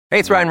Hey,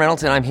 it's Ryan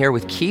Reynolds, and I'm here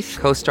with Keith,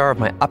 co-star of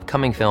my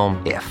upcoming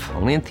film, If,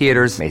 only in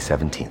theaters May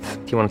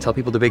 17th. Do you want to tell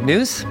people the big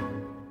news?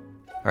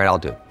 All right, I'll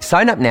do it.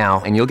 Sign up now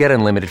and you'll get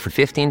unlimited for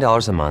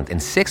 $15 a month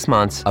and 6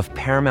 months of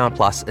Paramount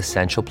Plus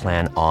Essential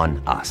Plan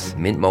on us.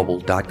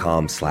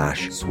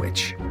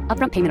 MintMobile.com/switch.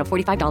 Upfront payment of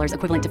 $45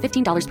 equivalent to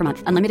 $15 per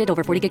month. Unlimited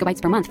over 40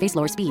 gigabytes per month. Face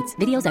lower speeds.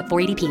 Videos at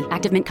 480p.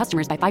 Active Mint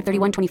customers by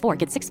 531.24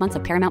 get 6 months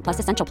of Paramount Plus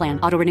Essential Plan.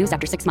 Auto renews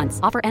after 6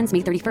 months. Offer ends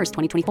May 31st,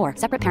 2024.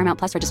 Separate Paramount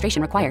Plus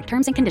registration required.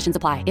 Terms and conditions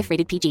apply if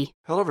rated PG.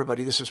 Hello,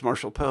 everybody. This is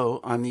Marshall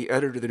Poe. I'm the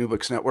editor of the New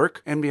Books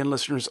Network. NBN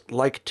listeners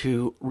like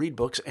to read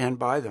books and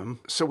buy them.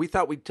 So we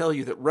thought we'd tell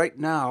you that right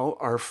now,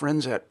 our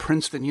friends at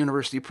Princeton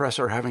University Press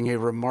are having a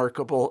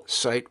remarkable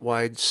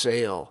site-wide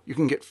sale. You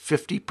can get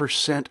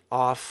 50%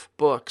 off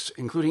books,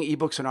 including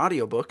ebooks and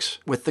audiobooks,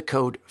 with the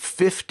code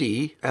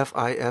 50,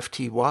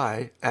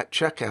 F-I-F-T-Y, at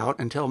checkout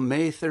until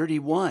May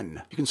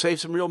 31. You can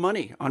save some real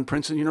money on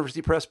Princeton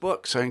University Press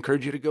books. I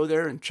encourage you to go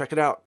there and check it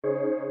out.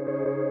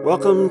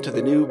 Welcome to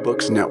the New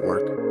Books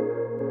Network.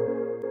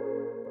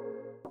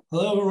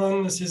 Hello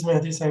everyone, this is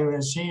Mehdi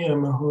Sangnaji.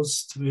 I'm a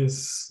host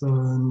with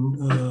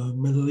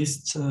Middle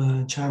East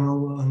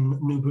channel on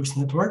New Books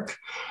Network.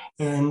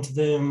 And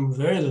today I'm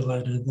very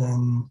delighted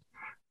and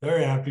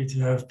very happy to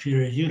have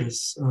Peter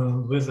Hudis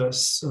with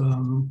us.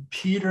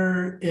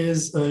 Peter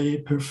is a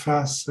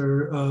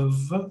professor of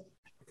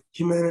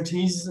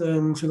humanities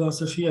and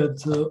philosophy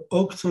at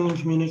Oakton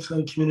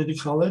Community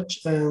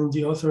College and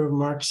the author of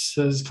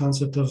Marx's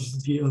Concept of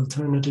the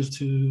Alternative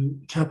to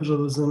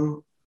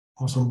Capitalism.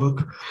 Awesome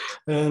book.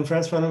 And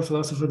Frantz Fanon,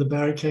 Philosopher of the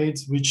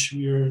Barricades, which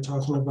we are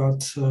talking about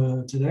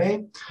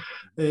today.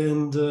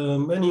 And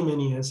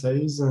many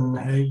essays on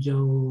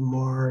Hegel,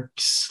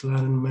 Marx,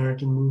 Latin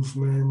American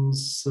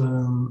movements,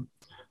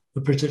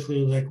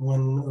 particularly like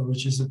one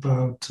which is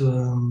about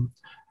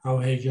how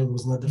Hegel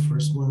was not the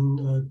first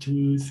one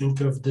to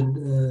think of the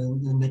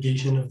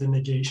negation of the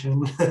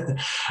negation.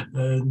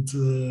 And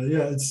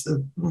it's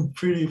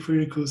pretty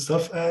cool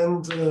stuff.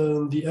 And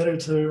the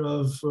editor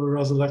of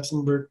Rosa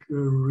Luxemburg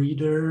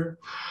Reader.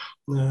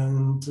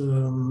 And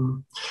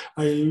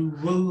I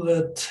will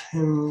let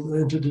him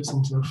introduce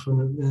himself in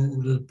a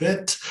little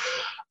bit.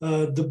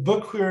 The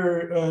book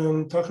we're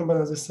talking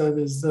about, as I said,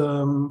 is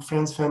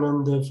Frantz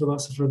Fanon, the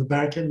Philosopher of the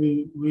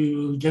Barricade. We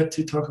will get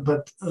to talk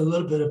about a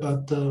little bit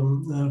about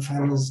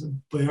Fanon's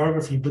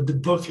biography, but the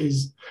book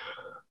is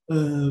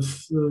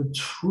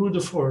through the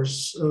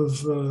force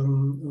of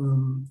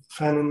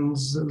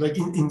Fanon's, like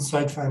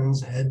inside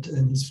Fanon's head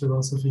and his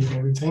philosophy and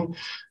everything,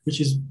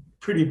 which is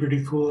pretty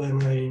cool.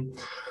 And I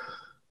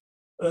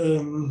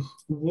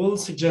will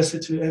suggest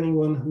it to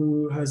anyone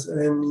who has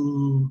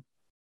any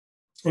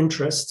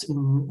interest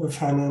in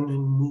Fanon,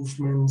 in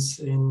movements,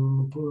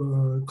 in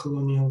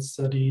colonial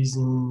studies,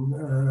 in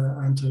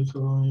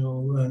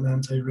anti-colonial and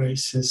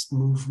anti-racist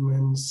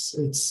movements.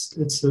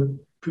 It's a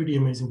pretty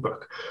amazing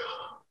book.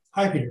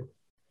 Hi, Peter.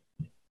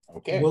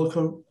 Okay.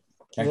 Welcome.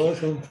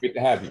 Welcome. Great to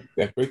have you.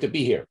 Great to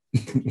be here.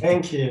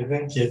 Thank you.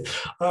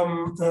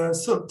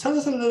 So tell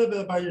us a little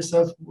bit about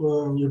yourself,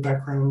 your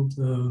background,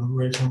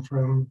 where you come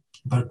from,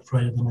 about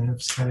Raya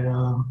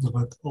Donayevskaya,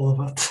 about all of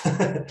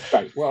that.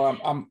 Right. Well,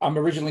 I'm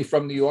originally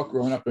from New York,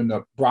 growing up in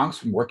the Bronx,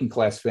 from a working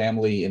class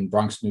family in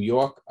Bronx, New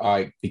York.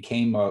 I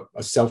became a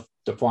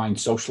self-defined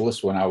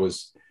socialist when I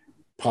was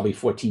probably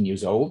 14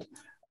 years old.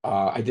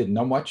 I didn't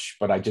know much,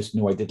 but I just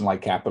knew I didn't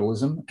like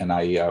capitalism, and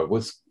I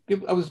was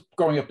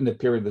growing up in the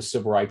period of the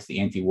civil rights, the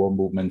anti-war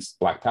movements,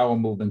 Black Power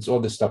movements. All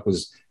this stuff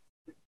was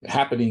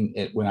happening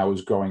when I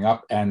was growing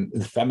up, and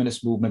the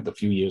feminist movement a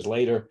few years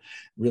later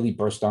really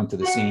burst onto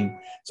the scene.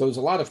 So there's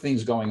a lot of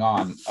things going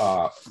on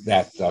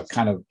that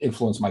kind of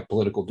influenced my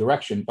political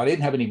direction, but I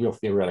didn't have any real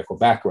theoretical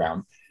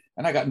background.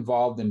 And I got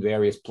involved in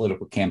various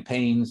political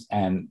campaigns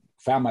and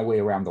found my way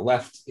around the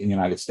left in the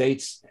United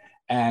States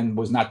and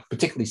was not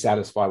particularly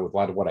satisfied with a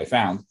lot of what I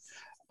found.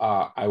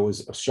 I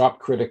was a sharp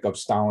critic of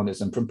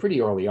Stalinism from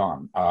pretty early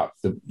on.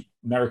 The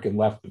American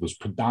left was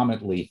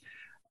predominantly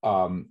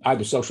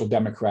either social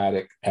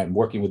democratic and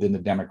working within the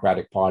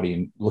Democratic Party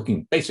and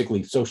looking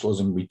basically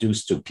socialism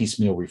reduced to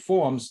piecemeal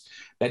reforms.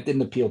 That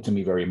didn't appeal to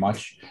me very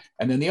much.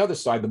 And then the other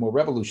side, the more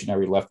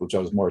revolutionary left, which I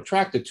was more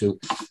attracted to,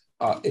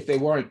 if they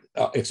weren't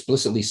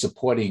explicitly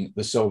supporting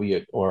the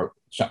Soviet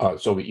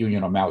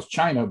Union or Mao's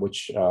China,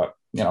 which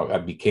I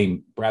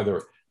became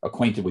rather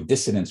acquainted with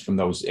dissidents from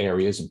those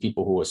areas and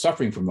people who were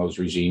suffering from those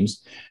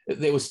regimes,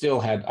 they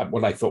still had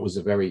what I thought was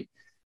a very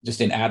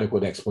just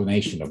inadequate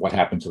explanation of what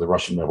happened to the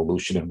Russian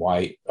Revolution and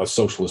why a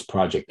socialist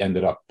project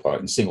ended up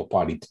in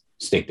single-party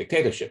state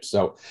dictatorship.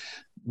 So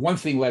one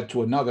thing led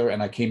to another,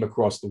 and I came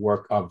across the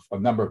work of a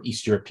number of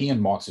East European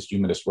Marxist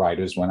humanist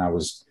writers when I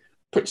was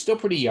still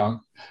pretty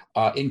young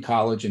in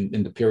college and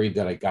in the period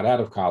that I got out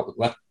of college,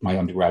 left my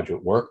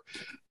undergraduate work.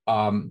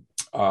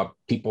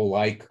 People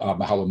like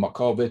Mihailo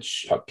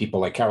Markovich, people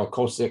like Karol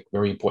Kosik,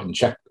 very important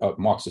Czech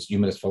Marxist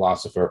humanist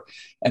philosopher.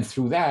 And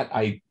through that,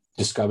 I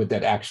discovered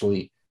that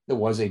actually there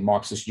was a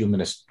Marxist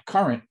humanist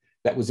current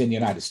that was in the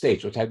United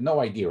States, which I had no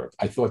idea of.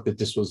 I thought that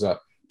this was a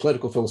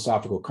political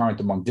philosophical current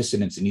among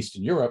dissidents in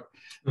Eastern Europe,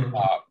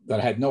 that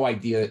I had no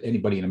idea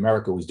anybody in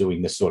America was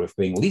doing this sort of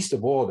thing, least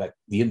of all that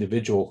the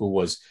individual who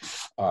was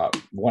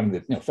one of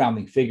the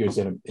founding figures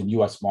in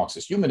U.S.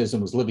 Marxist humanism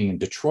was living in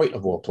Detroit,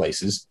 of all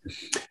places.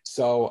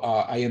 So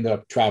I ended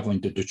up traveling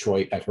to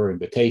Detroit at her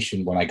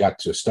invitation when I got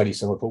to study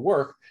some of her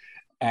work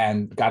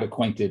and got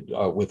acquainted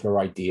with her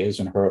ideas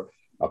and her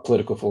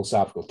political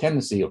philosophical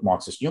tendency of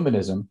Marxist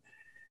humanism.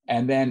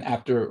 And then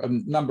after a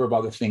number of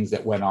other things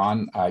that went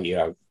on, I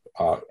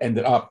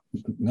ended up a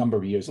number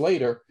of years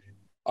later,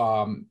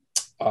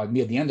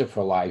 near the end of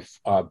her life,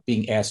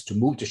 being asked to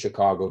move to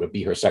Chicago to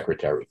be her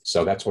secretary.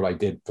 So that's what I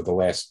did for the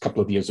last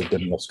couple of years of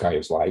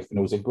Danilovskaya's life. And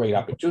it was a great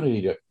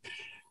opportunity to,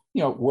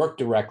 work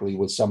directly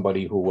with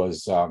somebody who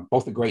was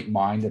both a great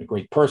mind and a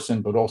great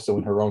person, but also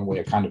in her own way,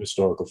 a kind of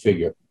historical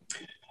figure.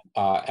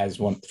 As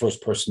the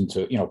first person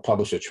to,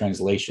 publish a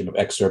translation of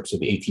excerpts of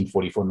the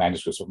 1844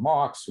 manuscripts of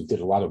Marx, who did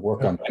a lot of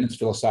work on Bennett's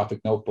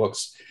philosophic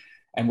notebooks,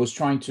 and was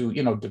trying to,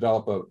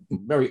 develop a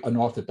very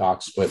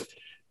unorthodox, but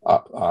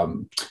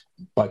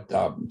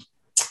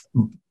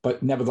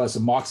nevertheless a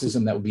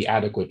Marxism that would be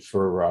adequate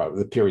for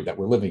the period that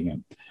we're living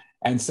in.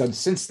 And so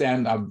since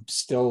then, I'm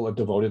still a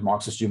devoted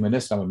Marxist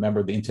humanist. I'm a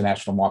member of the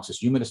International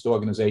Marxist Humanist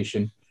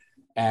Organization.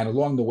 And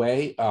along the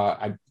way,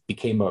 I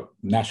became a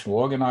national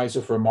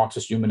organizer for a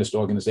Marxist humanist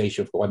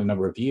organization for quite a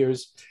number of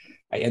years.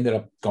 I ended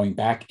up going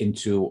back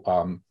into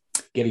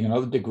getting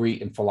another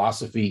degree in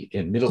philosophy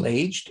in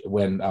middle-aged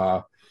when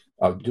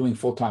doing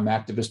full-time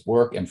activist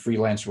work and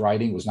freelance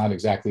writing was not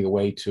exactly a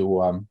way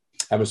to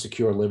have a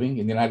secure living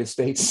in the United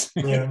States,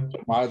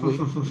 mildly.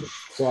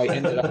 So I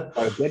ended up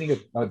getting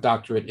a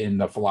doctorate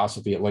in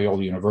philosophy at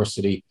Loyola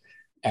University.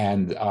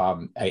 And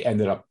I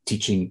ended up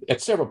teaching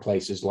at several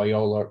places,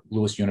 Loyola,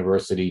 Lewis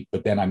University,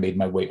 but then I made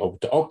my way over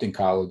to Oakton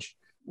College,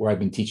 where I've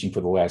been teaching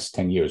for the last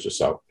 10 years or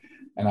so.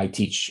 And I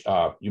teach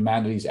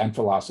humanities and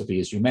philosophy,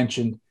 as you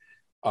mentioned.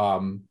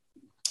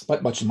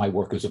 But much of my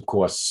work is, of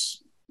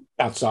course,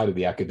 outside of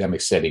the academic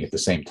setting at the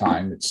same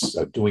time. It's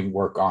doing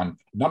work on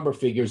a number of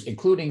figures,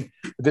 including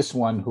this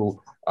one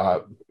who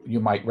you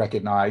might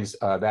recognize.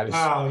 That is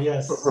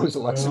Rosa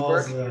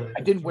Luxemburg.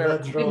 I didn't wear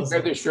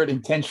this shirt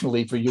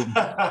intentionally for you,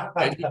 but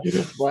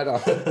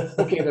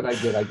okay that I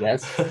did, I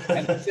guess.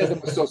 And it says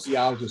I'm a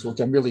sociologist, which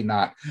I'm really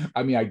not.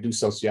 I mean, I do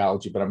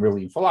sociology, but I'm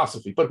really in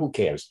philosophy, but who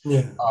cares?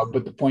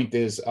 But the point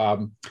is,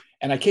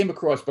 and I came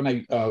across when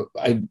I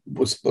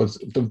was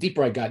the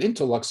deeper I got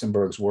into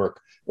Luxemburg's work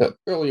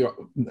earlier,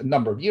 a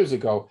number of years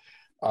ago,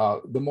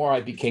 the more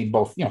I became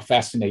both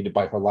fascinated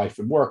by her life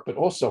and work, but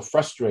also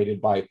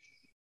frustrated by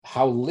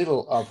how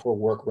little of her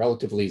work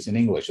relatively is in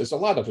English. There's a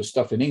lot of her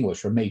stuff in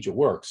English, her major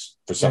works,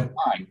 for some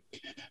time.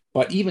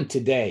 But even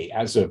today,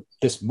 as of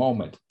this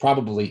moment,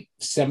 probably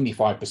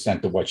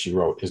 75% of what she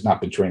wrote has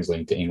not been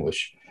translated to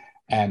English.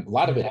 And a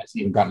lot of it hasn't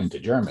even gotten into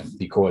German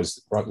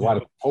because a lot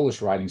of Polish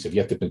writings have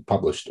yet to be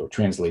published or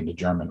translated to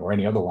German or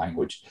any other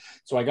language.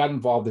 So I got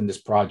involved in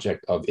this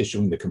project of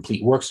issuing the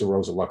complete works of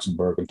Rosa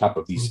Luxemburg on top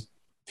of these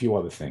few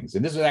other things.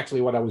 And this is actually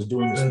what I was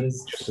doing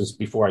just as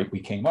before we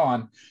came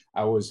on.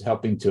 I was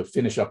helping to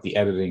finish up the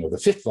editing of the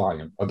 5th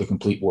volume of the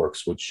complete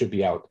works, which should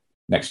be out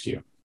next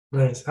year.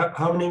 Nice.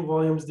 How many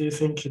volumes do you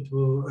think it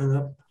will end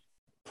up?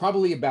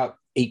 Probably about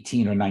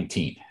 18 or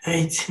 19.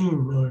 18,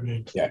 all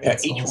right. Yeah,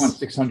 each one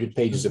 600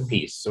 pages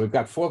apiece. So we've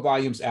got 4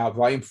 volumes out.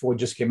 Volume 4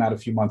 just came out a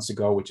few months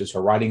ago, which is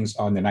her writings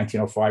on the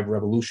 1905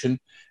 revolution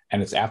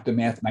and its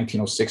aftermath,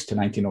 1906 to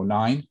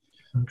 1909.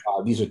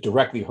 These are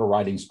directly her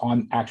writings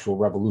on actual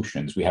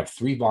revolutions. We have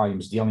 3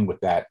 volumes dealing with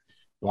that.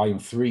 Volume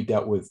 3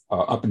 dealt with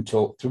up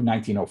until through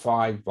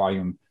 1905.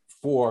 Volume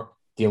 4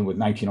 dealing with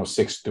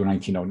 1906 through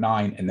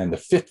 1909. And then the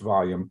 5th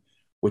volume,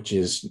 which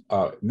is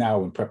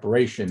now in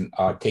preparation,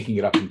 taking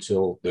it up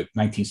until the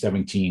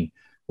 1917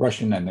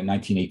 Russian and the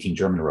 1918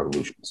 German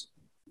revolutions.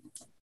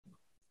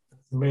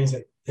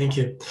 Amazing. Thank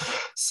you.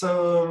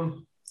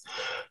 So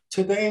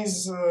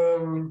today's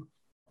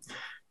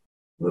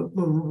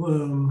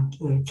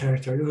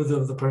character,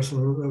 the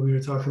person we were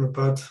talking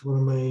about, one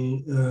of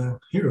my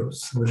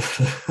heroes,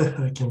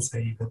 I can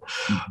say even.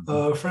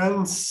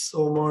 Franz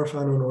Omar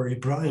Fanon, or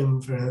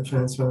Ibrahim Franz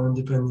Fanon,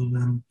 depending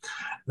on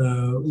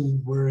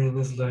where in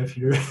his life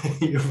you're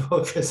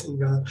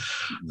focusing on.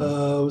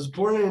 Was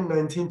born in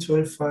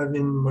 1925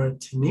 in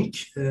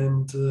Martinique,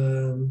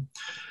 and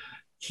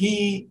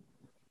he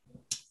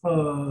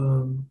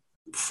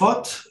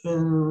fought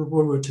in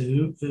World War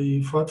II.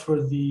 He fought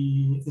for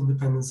the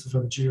independence of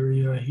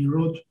Algeria. He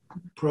wrote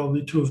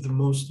probably 2 of the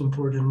most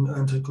important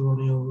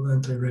anti-colonial,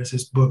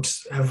 anti-racist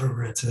books ever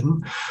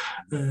written.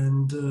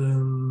 And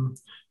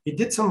he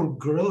did some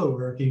guerrilla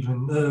work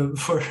even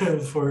for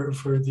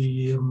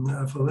the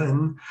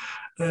FLN.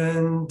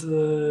 And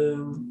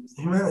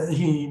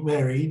he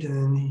married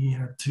and he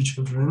had 2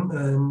 children.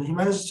 And he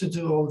managed to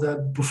do all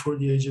that before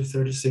the age of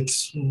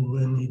 36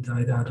 when he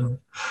died out of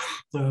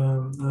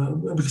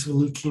because of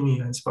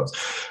leukemia, I suppose.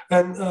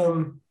 And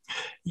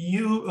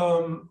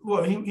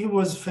Well, he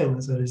was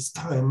famous at his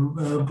time,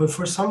 but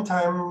for some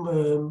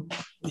time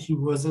he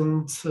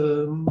wasn't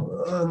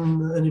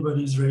on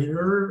anybody's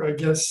radar, I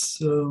guess,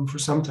 for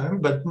some time.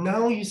 But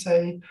now you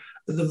say,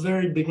 at the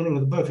very beginning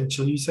of the book,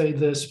 actually, you say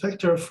the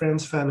specter of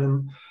Frantz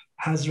Fanon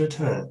has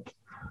returned.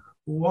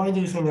 Why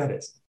do you think that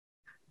is?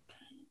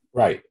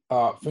 Right.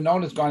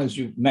 Fanon has gone,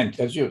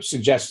 as you're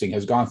suggesting,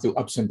 has gone through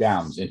ups and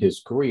downs in his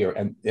career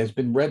and has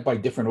been read by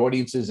different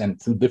audiences and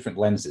through different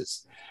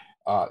lenses.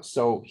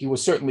 So he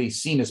was certainly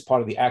seen as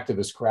part of the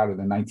activist crowd in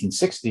the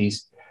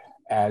 1960s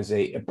as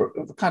a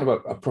kind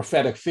of a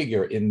prophetic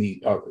figure in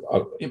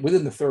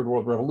within the Third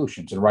World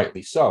Revolutions, and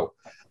rightly so.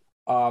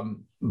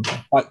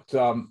 But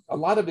a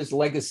lot of his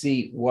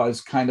legacy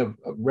was kind of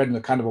read in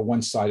a kind of a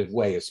one-sided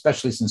way,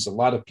 especially since a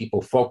lot of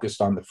people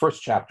focused on the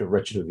first chapter of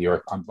Wretched of the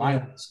Earth on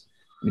violence.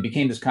 And it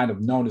became this kind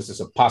of known as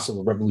a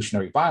possible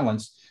revolutionary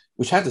violence,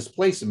 which has its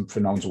place in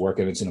Fanon's work,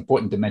 and it's an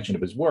important dimension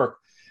of his work.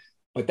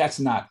 But that's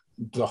not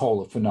the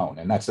whole of Fanon,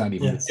 and that's not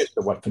even the gist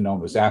of what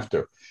Fanon was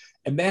after.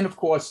 And then, of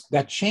course,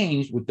 that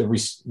changed with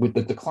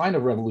the decline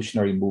of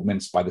revolutionary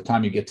movements by the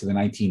time you get to the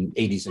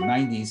 1980s and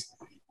 90s,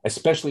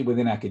 especially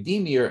within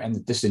academia, and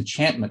the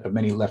disenchantment of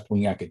many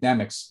left-wing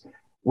academics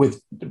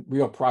with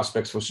real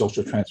prospects for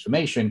social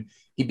transformation.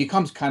 He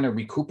becomes kind of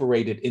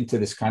recuperated into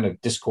this kind of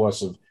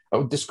discourse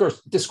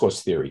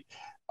theory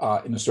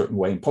in a certain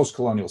way. And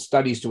post-colonial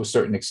studies, to a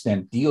certain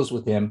extent, deals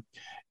with him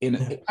in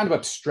kind of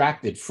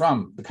abstracted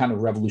from the kind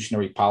of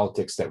revolutionary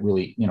politics that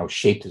really,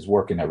 shaped his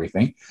work and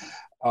everything.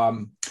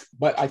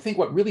 But I think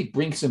what really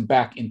brings him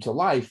back into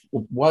life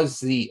was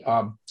the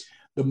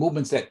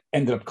movements that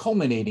ended up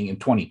culminating in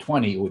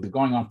 2020, with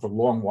going on for a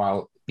long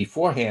while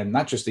beforehand,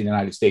 not just in the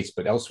United States,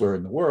 but elsewhere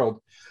in the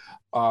world,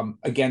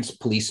 against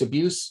police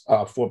abuse,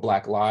 for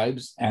Black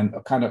lives, and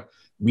a kind of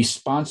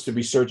response to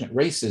resurgent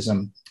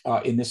racism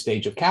in this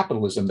stage of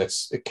capitalism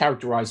that's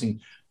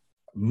characterizing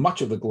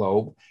much of the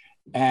globe.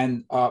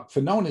 And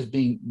Fanon as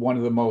being one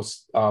of the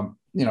most,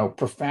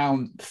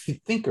 profound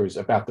thinkers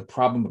about the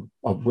problem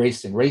of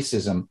race and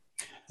racism,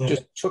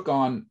 just took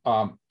on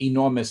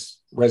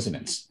enormous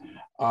resonance.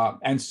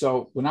 And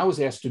so when I was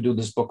asked to do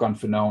this book on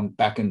Fanon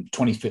back in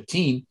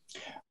 2015,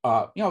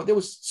 there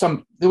was,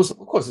 of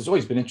course, there's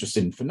always been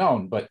interested in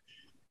Fanon, but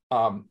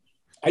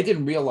I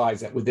didn't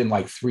realize that within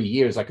like 3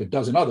 years, like a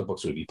dozen other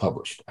books would be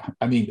published.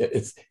 I mean,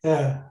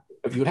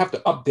 you would have to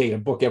update a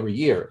book every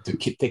year to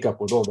take up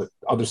with all the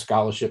other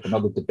scholarship and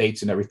other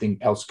debates and everything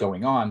else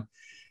going on.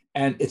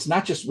 And it's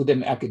not just within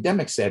an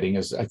academic setting,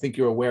 as I think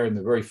you're aware in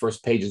the very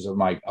first pages of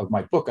my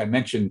book. I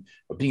mentioned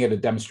being at a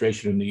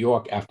demonstration in New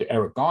York after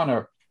Eric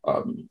Garner,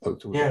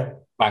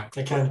 Black,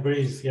 I Can't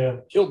Breathe,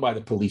 killed by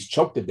the police,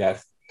 choked to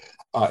death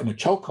in a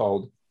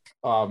chokehold.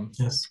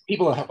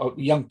 People,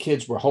 young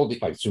kids were holding,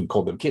 I soon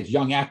call them kids,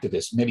 young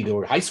activists, maybe they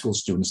were high school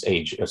students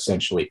age,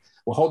 essentially,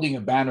 were holding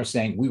a banner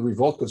saying, "We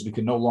revolt because we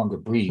can no longer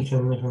breathe,"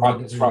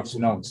 as Frantz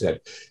Fanon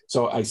said.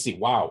 So I see,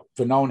 wow,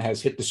 Fanon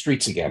has hit the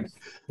streets again.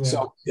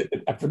 So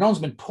Fanon's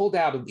been pulled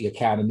out of the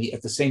academy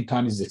at the same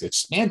time as he's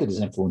expanded his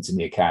influence in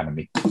the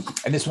academy.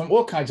 And it's from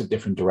all kinds of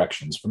different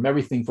directions, from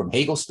everything from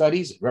Hegel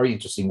studies, very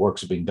interesting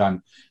works are being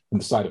done from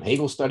the side of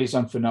Hegel studies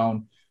on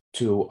Fanon,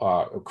 to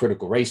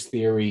critical race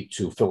theory,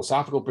 to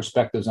philosophical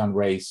perspectives on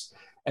race,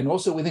 and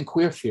also within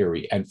queer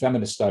theory and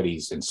feminist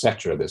studies,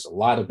 etc. There's a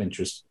lot of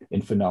interest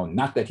in Fanon.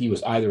 Not that he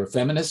was either a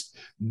feminist,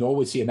 nor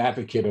was he an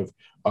advocate of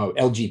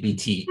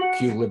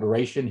LGBTQ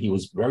liberation. He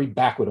was very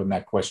backward on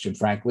that question,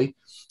 frankly.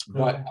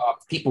 But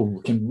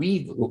people can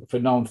read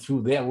Fanon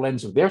through their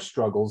lens of their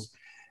struggles,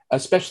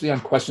 especially on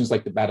questions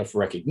like the battle for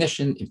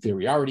recognition,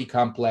 inferiority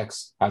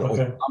complex, how to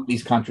overcome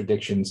these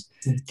contradictions.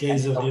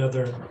 Gaze of the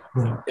other.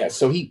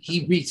 So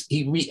he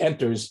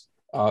re-enters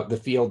the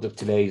field of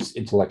today's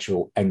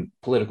intellectual and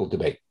political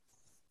debate.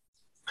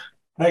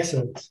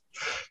 Excellent.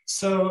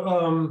 So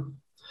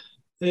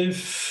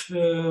if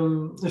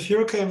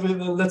you're okay with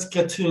it, let's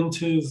get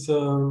into the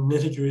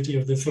nitty-gritty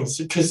of the things,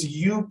 because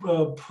you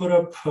put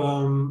up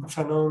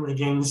Fanon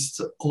against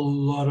a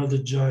lot of the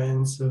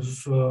giants of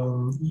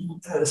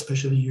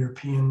especially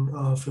European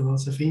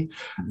philosophy,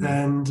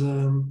 and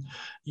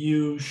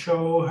you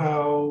show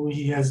how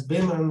he has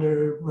been under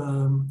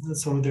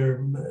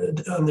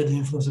under the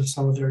influence of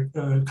some of their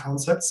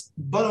concepts,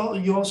 but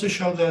you also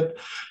show that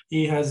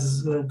he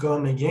has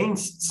gone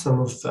against some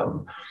of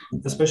them,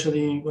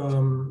 especially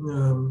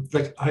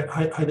like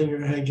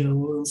Heidegger,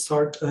 Hegel, and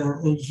Sartre.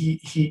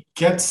 He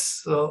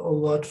gets a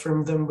lot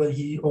from them, but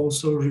he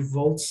also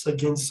revolts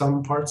against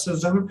some parts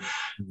of them.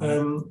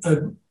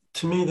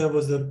 To me, that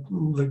was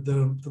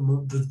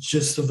the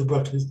gist of the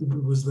book.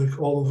 It was like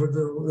all over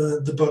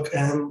the book,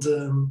 and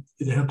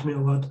it helped me a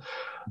lot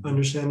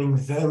understanding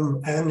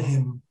them and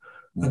him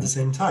at the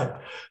same time.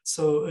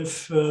 So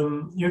if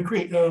you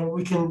agree,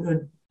 we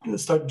can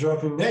start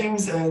dropping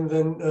names, and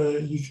then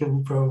you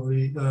can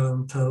probably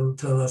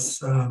tell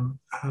us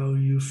how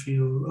you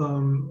feel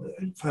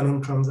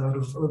Fanon comes out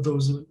of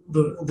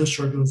the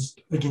struggles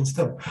against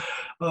them.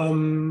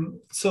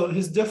 So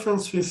his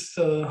difference with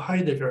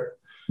Heidegger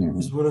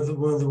is one of the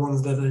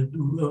ones that I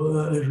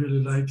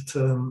really liked.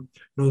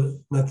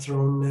 Not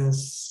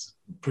thrownness,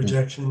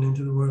 projection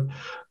into the world.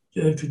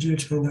 Yeah, could you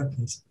explain that,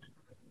 please?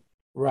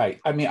 Right.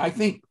 I mean, I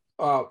think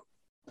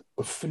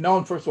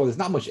Fanon, first of all, there's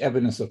not much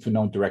evidence of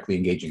Fanon directly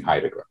engaging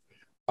Heidegger.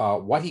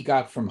 What he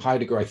got from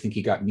Heidegger, I think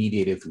he got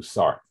mediated through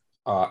Sartre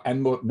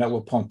and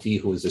Merleau-Ponty,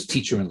 who was his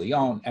teacher in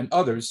Lyon, and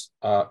others,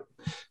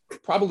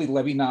 probably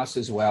Levinas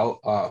as well,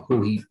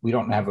 who we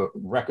don't have a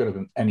record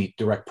of any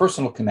direct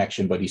personal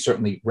connection, but he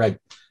certainly read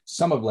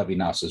some of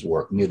Levinas's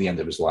work near the end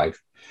of his life.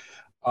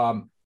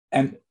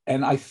 And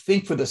I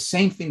think for the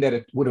same thing that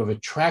it would have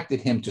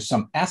attracted him to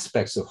some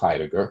aspects of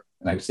Heidegger,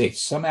 and I would say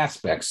some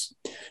aspects,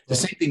 the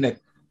same thing that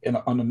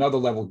on another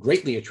level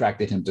greatly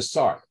attracted him to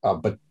Sartre,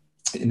 but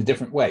in a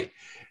different way.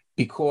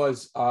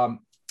 Because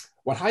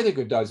what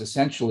Heidegger does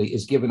essentially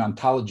is give an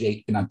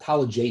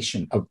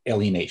ontologization of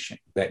alienation.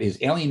 That is,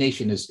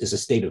 alienation is a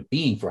state of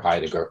being for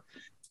Heidegger,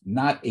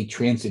 not a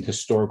transient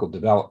historical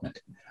development.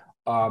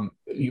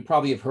 You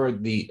probably have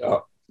heard the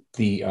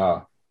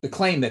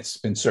claim that's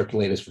been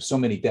circulated for so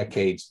many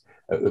decades,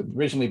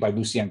 originally by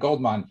Lucien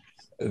Goldman,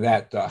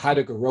 that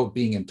Heidegger wrote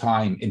Being in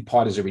Time in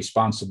part as a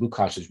response to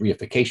Lukács's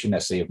reification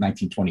essay of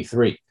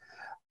 1923,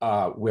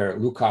 where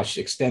Lukács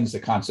extends the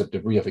concept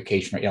of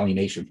reification or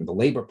alienation from the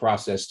labor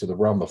process to the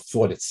realm of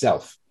thought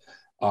itself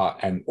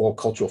and all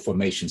cultural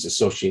formations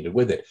associated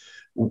with it.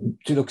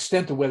 To the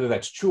extent of whether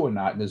that's true or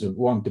not, and there's a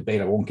long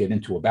debate I won't get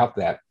into about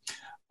that,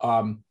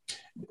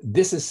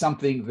 this is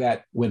something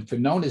that when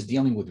Fanon is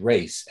dealing with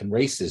race and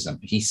racism,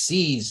 he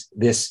sees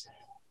this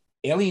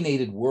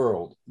alienated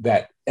world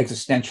that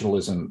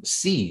existentialism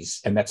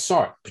sees and that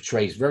Sartre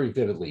portrays very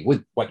vividly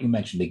with what you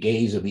mentioned, the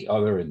gaze of the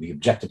other and the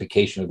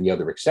objectification of the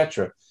other,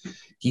 etc.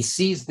 He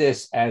sees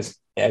this as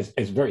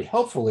very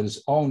helpful in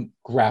his own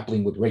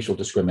grappling with racial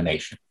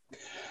discrimination.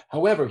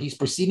 However, he's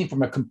proceeding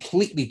from a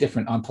completely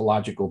different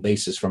ontological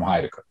basis from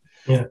Heidegger,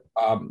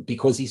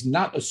 because he's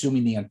not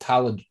assuming the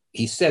ontology.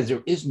 He says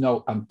there is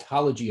no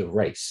ontology of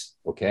race,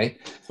 okay?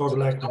 So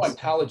there's no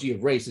ontology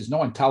of race, there's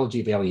no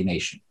ontology of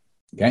alienation,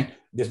 okay?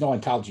 There's no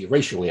ontology of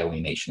racial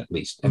alienation, at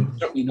least, and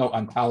certainly no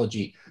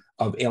ontology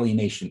of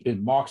alienation.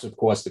 In Marx, of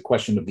course, the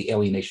question of the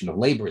alienation of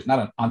labor is not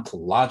an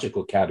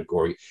ontological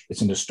category,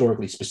 it's an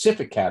historically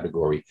specific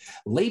category.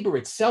 Labor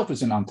itself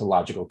is an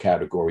ontological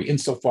category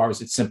insofar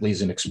as it simply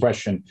is an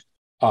expression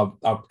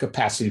of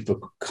capacity for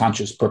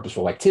conscious,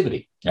 purposeful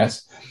activity,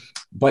 yes?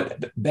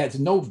 But there's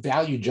no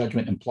value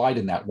judgment implied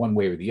in that one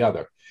way or the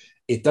other.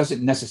 It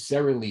doesn't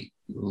necessarily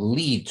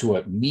lead to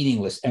a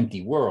meaningless,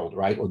 empty world,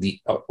 right? Or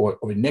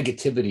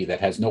negativity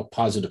that has no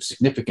positive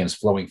significance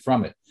flowing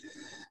from it.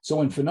 So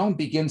when Fanon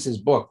begins his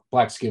book,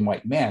 Black Skin,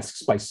 White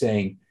Masks, by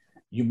saying,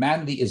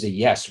 humanity is a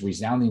yes,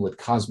 resounding with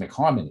cosmic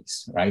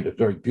harmonies, right? A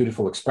very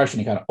beautiful expression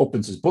he kind of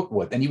opens his book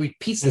with. And he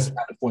repeats this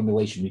kind of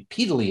formulation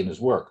repeatedly in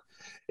his work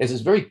as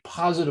this very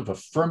positive,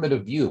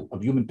 affirmative view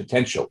of human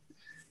potential.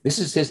 This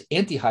is his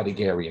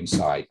anti-Heideggerian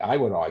side, I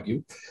would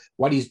argue.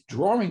 What he's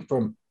drawing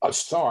from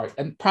Sartre,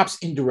 and perhaps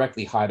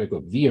indirectly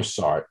Heidegger via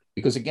Sartre,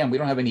 because again, we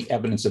don't have any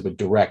evidence of a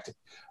direct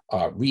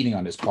reading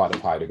on this part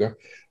of Heidegger.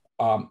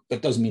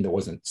 That doesn't mean there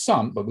wasn't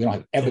some, but we don't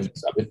have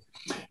evidence of it,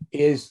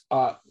 is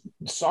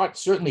Sartre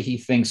certainly, he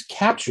thinks,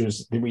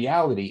 captures the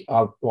reality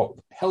of,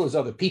 well, hell is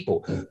other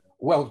people.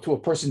 Well, to a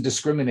person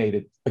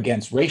discriminated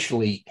against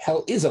racially,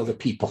 hell is other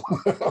people,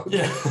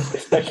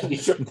 especially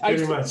certain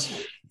types. Very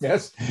much.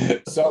 Yes.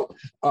 So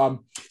I'm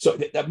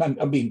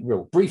being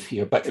real brief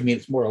here, but I mean,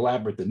 it's more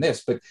elaborate than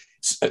this.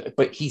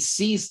 But he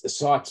sees the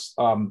Sartre's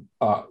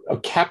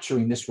of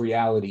capturing this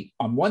reality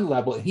on one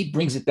level, and he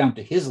brings it down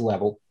to his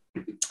level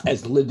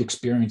as the lived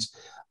experience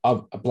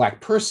of a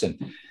Black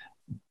person.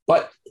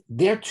 But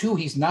there too,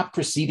 he's not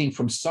proceeding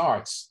from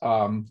Sartre's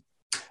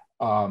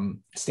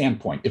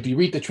standpoint. If you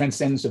read The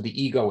Transcendence of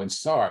the Ego in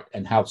Sartre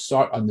and how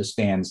Sartre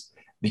understands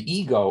the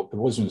ego, it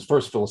was in his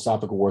first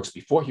philosophical works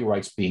before he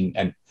writes Being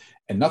and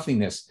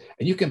Nothingness,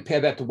 and you compare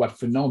that to what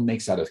Fanon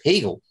makes out of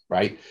Hegel,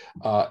 right?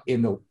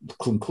 In the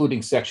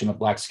concluding section of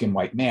Black Skin,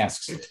 White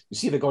Masks, you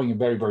see they're going in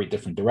very, very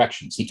different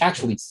directions. He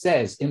actually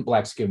says in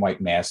Black Skin,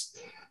 White Masks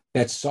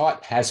that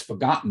Sartre has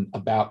forgotten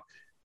about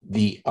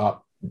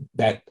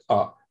that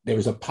there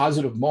is a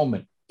positive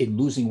moment in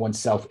losing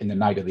oneself in the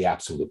night of the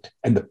absolute.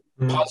 And the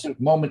positive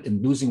moment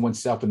in losing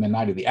oneself in the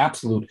night of the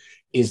absolute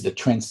is the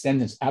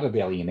transcendence out of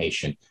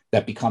alienation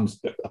that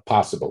becomes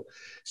possible.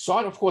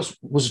 Sartre, of course,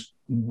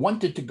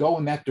 wanted to go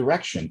in that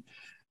direction.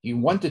 He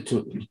wanted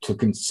to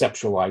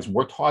conceptualize,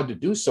 worked hard to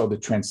do so, the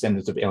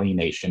transcendence of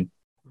alienation.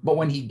 But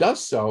when he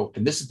does so,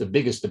 and this is the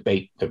biggest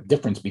debate, the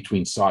difference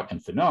between Sartre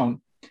and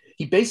Fanon,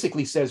 he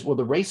basically says, well,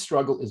 the race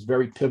struggle is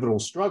very pivotal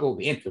struggle.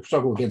 The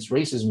struggle against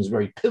racism is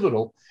very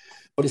pivotal,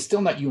 but it's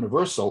still not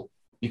universal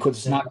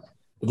because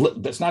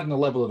that's not in the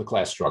level of the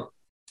class struggle.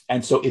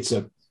 And so it's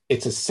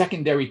a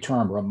secondary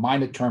term or a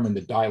minor term in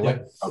the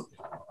dialect of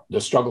the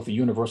struggle for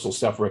universal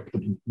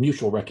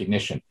mutual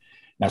recognition.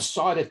 Now,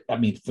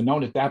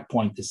 Fanon at that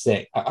point to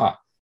say,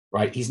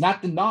 right, he's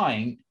not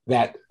denying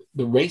that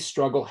the race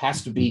struggle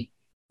has to be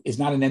is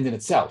not an end in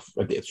itself.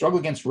 The struggle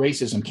against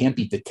racism can't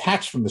be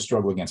detached from the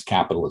struggle against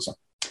capitalism.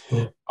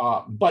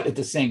 But at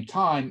the same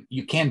time,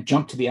 you can't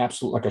jump to the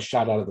absolute like a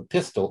shot out of the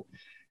pistol.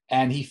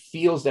 And he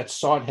feels that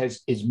Sartre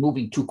is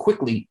moving too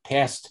quickly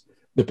past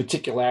the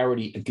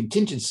particularity and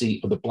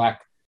contingency of the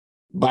Black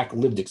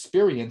lived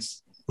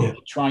experience.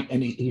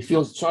 He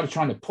feels Sartre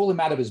trying to pull him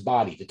out of his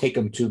body to take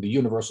him to the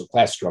universal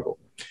class struggle.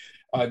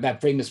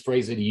 That famous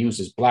phrase that he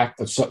uses,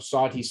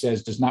 Sartre, he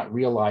says, does not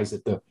realize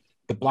that the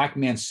Black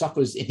man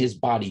suffers in his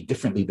body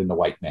differently than the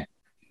white man.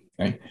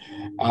 Right?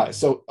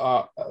 So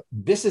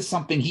this is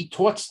something he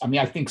taught. I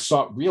mean, I think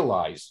Sartre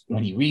realized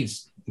when he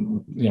reads,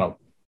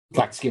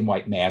 Black Skin,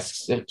 White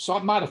Masks, that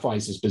Sartre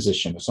modifies his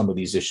position on some of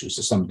these issues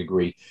to some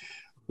degree.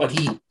 But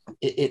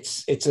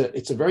it's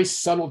a very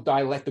subtle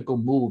dialectical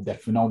move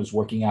that Fanon is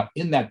working out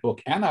in that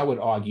book, and I would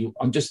argue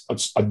on just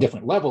a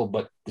different level,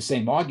 but the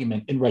same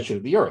argument in Wretched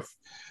of the Earth,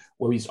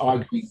 where he's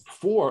arguing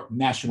for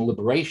national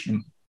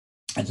liberation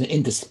as an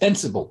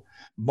indispensable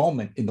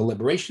moment in the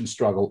liberation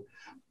struggle.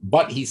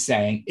 But he's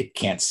saying it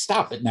can't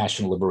stop at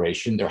national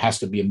liberation. There has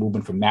to be a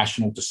movement from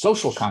national to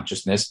social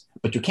consciousness,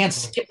 but you can't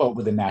skip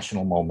over the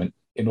national moment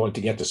in order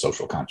to get to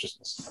social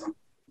consciousness.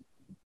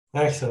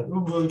 Excellent.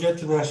 We'll get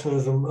to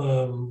nationalism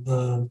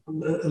a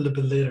little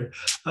bit later.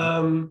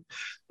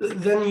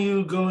 Then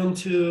you go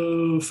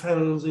into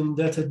Fanon's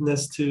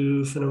indebtedness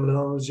to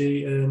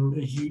phenomenology, and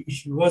he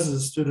was a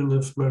student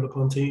of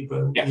Merleau-Ponty,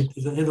 but yes.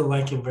 he didn't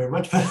like him very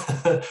much.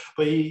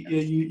 But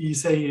you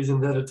say he's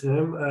indebted to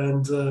him,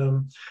 and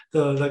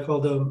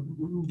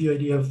the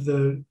idea of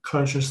the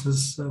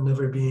consciousness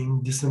never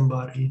being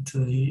disembodied.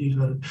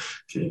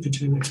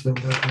 Could you explain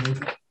that a little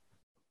bit?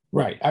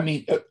 Right. I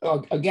mean,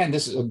 again,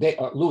 this is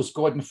Lewis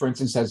Gordon, for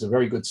instance, has a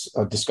very good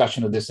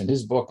discussion of this in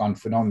his book on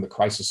Fanon, the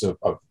crisis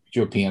of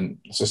European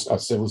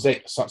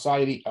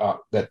society.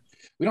 That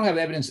we don't have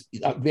evidence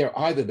there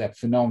either that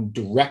Fanon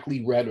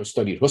directly read or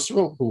studied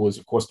Husserl, who was,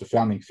 of course, the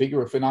founding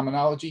figure of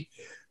phenomenology.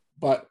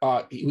 But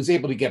he was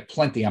able to get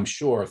plenty, I'm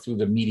sure, through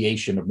the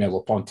mediation of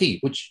Merleau-Ponty,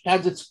 which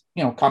has its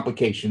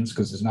complications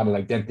because there's not an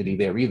identity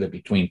there either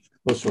between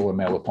Husserl and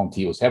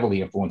Merleau-Ponty. He was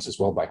heavily influenced as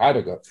well by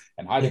Heidegger,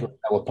 and Heidegger and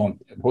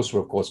Merleau-Ponty and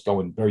Husserl, of course, go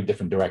in very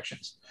different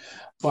directions.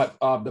 But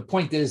the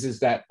point is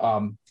that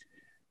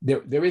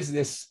there is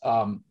this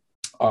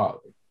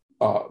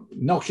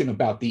notion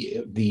about the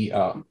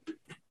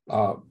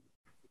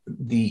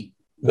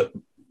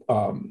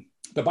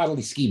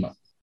bodily schema.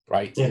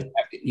 Right? Yeah.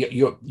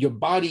 Your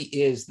body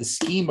is the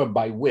schema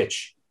by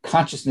which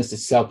consciousness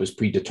itself is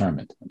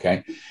predetermined.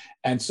 Okay.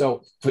 And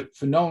so for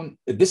Fanon,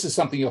 this is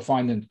something you'll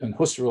find in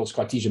Husserl's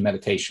Cartesian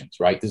Meditations,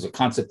 right? There's a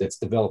concept that's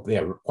developed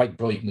there quite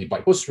brilliantly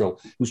by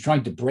Husserl, who's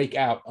trying to break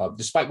out of,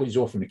 despite what he's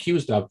often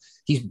accused of,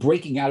 he's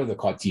breaking out of the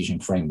Cartesian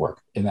framework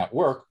in that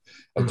work,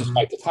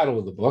 despite the title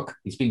of the book.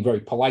 He's being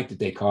very polite to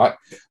Descartes,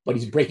 but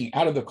he's breaking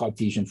out of the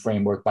Cartesian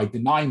framework by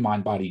denying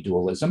mind-body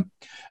dualism,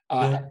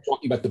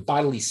 talking about the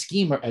bodily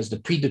schema as the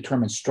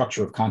predetermined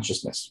structure of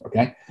consciousness,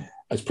 okay?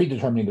 As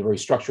predetermining the very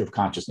structure of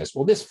consciousness.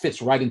 Well, this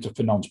fits right into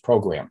Fanon's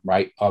program,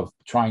 right, of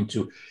trying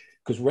to,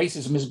 because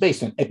racism is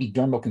based on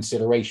epidermal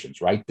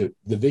considerations, right? The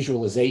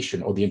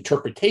visualization or the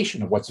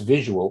interpretation of what's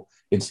visual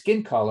in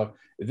skin color,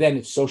 then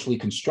it's socially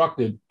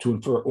constructed to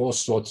infer all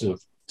sorts of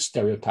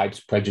stereotypes,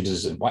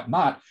 prejudices, and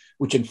whatnot,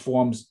 which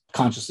informs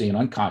consciously and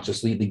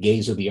unconsciously the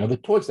gaze of the other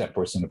towards that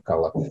person of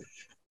color.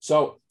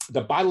 So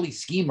the bodily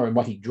schema and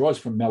what he draws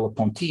from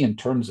Merleau-Ponty in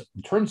terms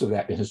of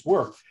that in his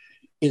work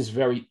is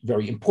very,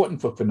 very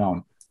important for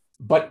Fanon.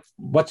 But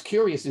what's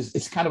curious is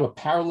it's kind of a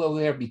parallel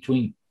there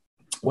between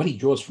what he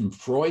draws from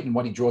Freud and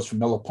what he draws from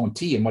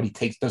Merleau-Ponty and what he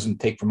doesn't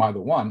take from either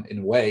one in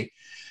a way,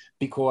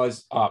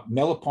 because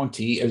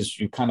Merleau-Ponty, as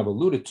you kind of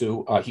alluded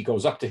to, he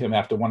goes up to him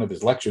after one of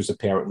his lectures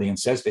apparently and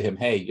says to him,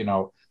 hey,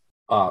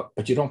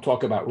 but you don't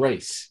talk about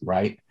race,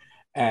 right?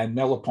 And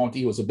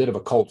Merleau-Ponty was a bit of a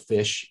cold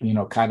fish,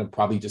 kind of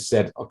probably just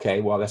said,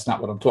 okay, well, that's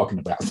not what I'm talking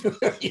about.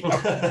 Why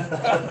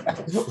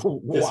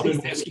are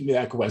you asking me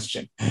that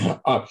question?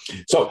 But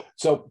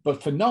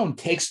Fanon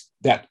takes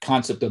that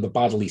concept of the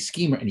bodily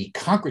schema and he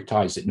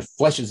concretizes it and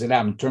fleshes it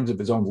out in terms of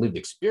his own lived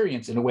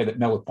experience in a way that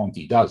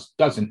Merleau-Ponty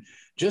doesn't.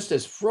 Just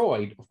as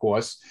Freud, of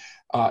course,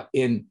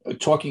 in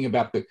talking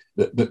about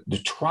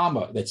the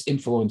trauma that's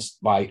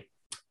influenced by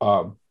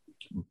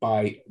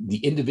the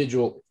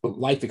individual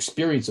life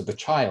experience of the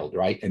child,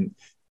 right, and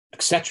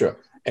etc.,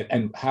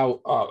 and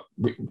how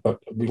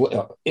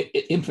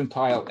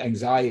infantile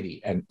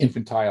anxiety and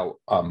infantile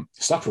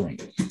suffering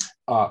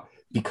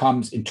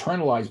becomes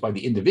internalized by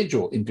the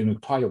individual into an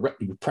entire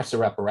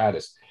repressor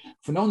apparatus.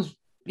 Fanon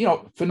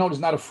is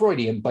not a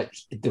Freudian, but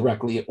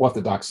directly in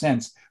orthodox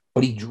sense,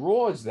 but he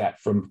draws that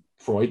from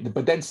Freud,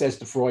 but then says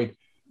to Freud,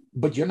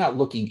 but you're not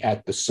looking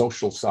at the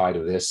social side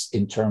of this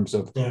in terms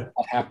of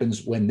what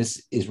happens when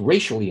this is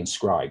racially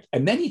inscribed.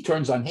 And then he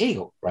turns on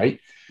Hegel, right?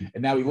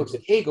 And now he looks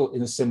at Hegel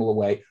in a similar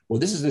way. Well,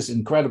 this is this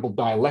incredible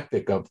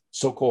dialectic of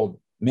so-called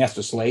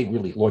master-slave,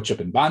 really lordship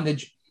and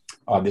bondage,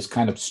 this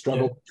kind of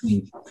struggle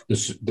between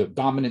the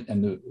dominant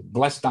and the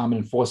less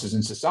dominant forces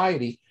in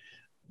society.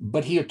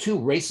 But here too,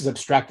 race is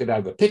abstracted out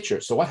of the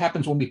picture. So what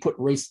happens when we put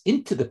race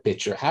into the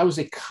picture? How does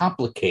it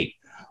complicate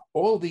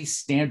all these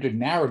standard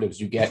narratives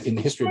you get in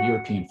the history of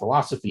European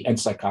philosophy and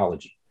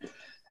psychology?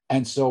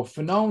 And so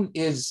Fanon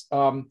is,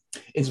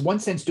 in one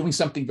sense, doing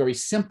something very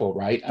simple,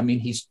 right? I mean,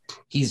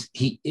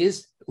 he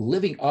is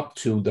living up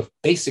to the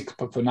basic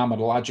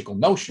phenomenological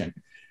notion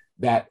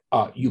that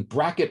you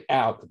bracket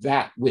out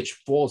that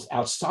which falls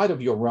outside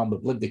of your realm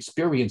of lived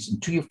experience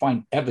until you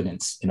find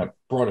evidence in a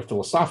broader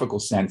philosophical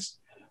sense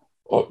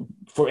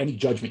for any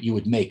judgment you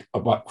would make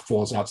of what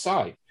falls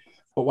outside.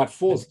 But what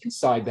falls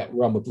inside that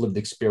realm of lived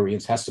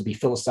experience has to be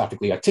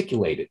philosophically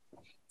articulated.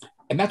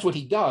 And that's what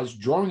he does,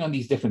 drawing on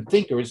these different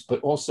thinkers, but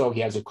also he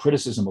has a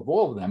criticism of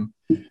all of them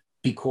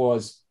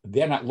because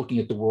they're not looking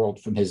at the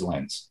world from his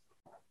lens.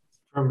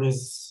 From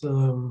his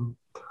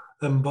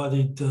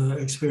embodied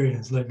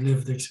experience, like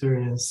lived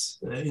experience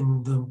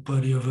in the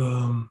body of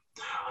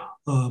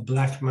a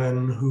Black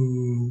man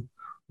who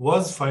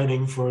was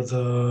fighting for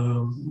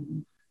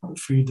the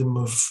freedom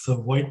of the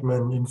white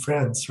man in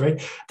France,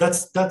 right?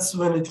 That's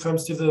when it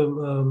comes to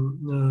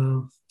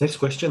the next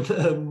question,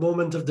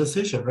 moment of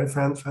decision, right?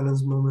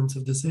 Fanon's moment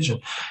of decision.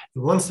 He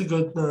wants to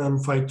go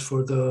and fight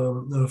for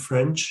the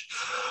French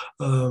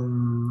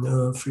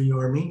Free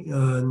Army,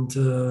 and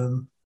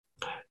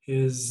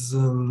his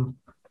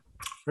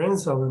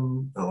friends tell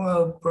him, oh,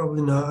 well,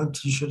 probably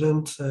not, you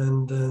shouldn't.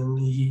 And then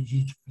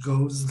he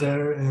goes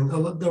there, and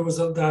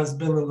there has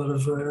been a lot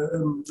of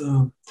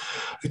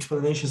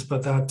explanations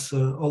about that.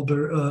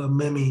 Albert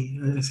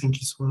Memmi, I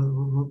think, is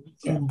one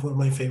of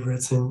my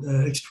favorites in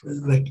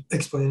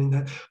explaining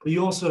that. But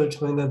you also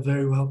explained that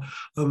very well.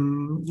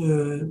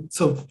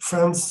 So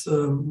Frantz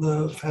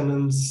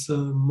Fanon's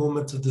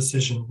moment of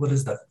decision, what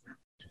is that?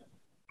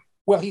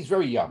 Well, he's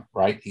very young,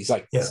 right? He's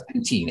like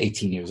 17,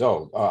 18 years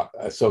old.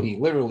 So he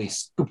literally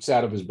scoops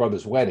out of his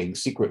brother's wedding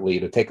secretly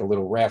to take a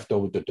little raft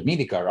over to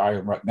Dominica,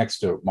 island right next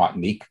to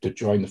Martinique, to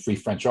join the Free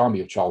French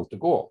Army of Charles de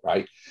Gaulle,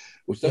 right?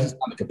 Which doesn't sound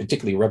like a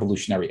particularly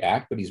revolutionary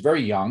act, but he's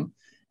very young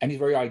and he's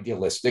very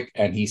idealistic,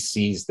 and he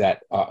sees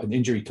that an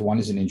injury to one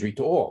is an injury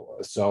to all.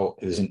 So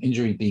there's an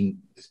injury being,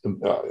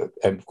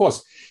 and of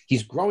course,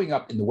 he's growing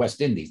up in the West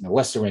Indies, in the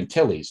Lesser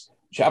Antilles,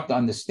 which you have to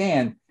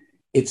understand,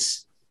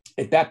 it's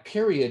at that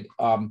period,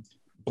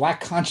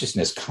 Black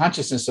consciousness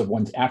of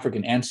one's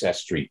African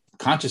ancestry,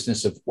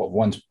 consciousness of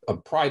one's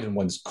pride in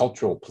one's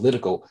cultural,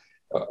 political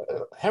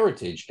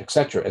heritage,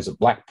 etc., as a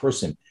Black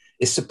person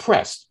is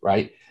suppressed,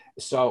 right?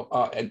 So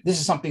and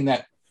this is something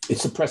that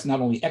is suppressed not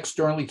only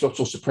externally, it's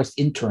also suppressed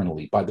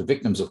internally by the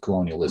victims of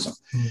colonialism.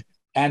 Mm-hmm.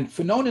 And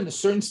Fanon, in a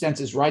certain sense,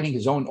 is writing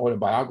his own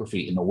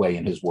autobiography in a way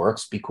in his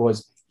works,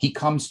 because he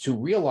comes to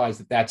realize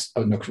that that's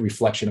a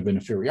reflection of an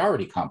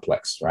inferiority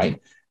complex,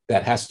 right?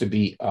 That has to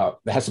be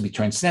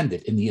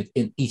transcended in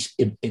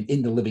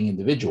the living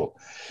individual.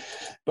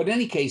 But in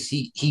any case,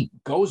 he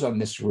goes on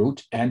this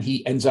route, and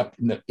he ends up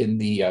in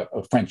the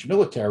French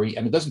military,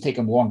 and it doesn't take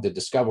him long to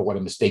discover what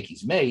a mistake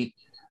he's made,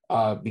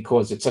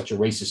 because it's such a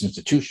racist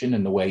institution,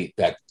 and the way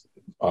that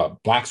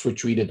Blacks were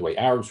treated, the way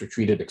Arabs were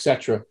treated,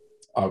 etc.,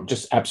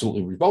 just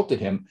absolutely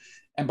revolted him.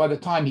 And by the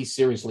time he's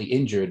seriously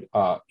injured,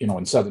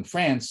 in southern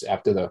France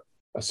after the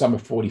summer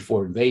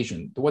 44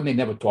 invasion, the one they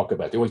never talk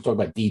about. They always talk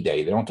about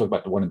D-Day. They don't talk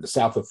about the one in the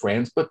south of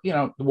France, but,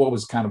 the war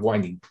was kind of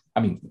winding. I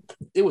mean,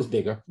 it was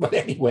bigger, but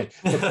anyway,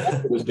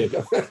 it was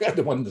bigger,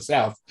 the one in the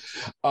south.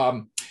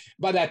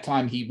 By that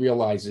time, he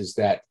realizes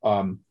that,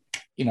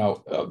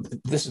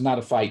 this is not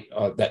a fight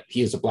that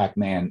he as a Black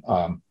man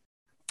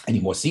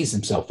anymore sees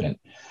himself in.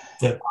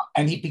 Yeah.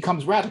 And he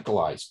becomes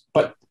radicalized,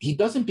 but he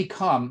doesn't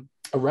become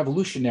a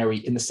revolutionary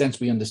in the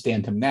sense we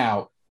understand him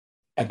now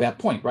at that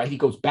point, right? He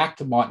goes back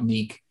to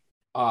Martinique.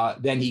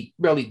 Then he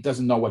really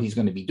doesn't know what he's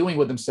going to be doing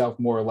with himself,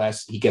 more or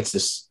less. He gets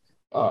this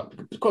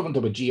equivalent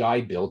of a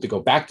GI Bill to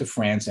go back to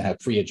France and have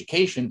free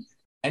education,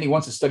 and he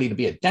wants to study to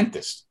be a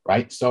dentist,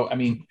 right? So, I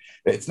mean,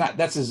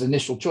 that's his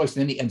initial choice.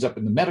 And then he ends up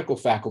in the medical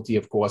faculty,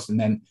 of course, and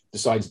then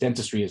decides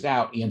dentistry is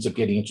out. He ends up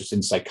getting interested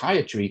in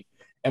psychiatry.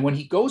 And when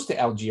he goes to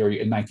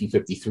Algeria in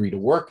 1953 to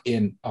work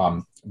in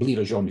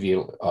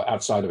Blida-Jauneville,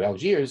 outside of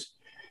Algiers,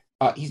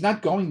 he's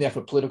not going there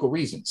for political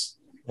reasons,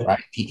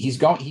 right? He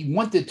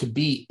wanted to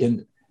be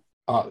in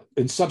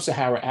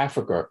sub-Saharan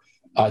Africa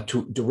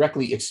to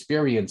directly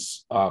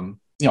experience,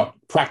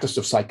 practice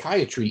of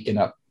psychiatry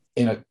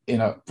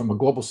from a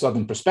global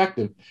Southern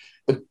perspective,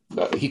 but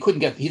he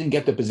didn't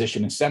get the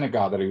position in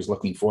Senegal that he was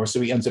looking for,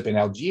 so he ends up in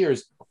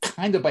Algiers,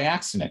 kind of by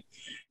accident,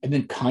 and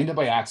then kind of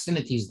by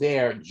accident he's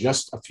there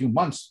just a few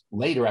months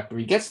later after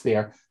he gets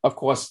there. Of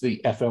course,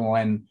 the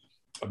FLN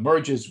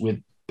emerges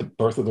with the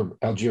birth of the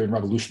Algerian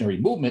Revolutionary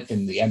Movement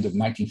in the end of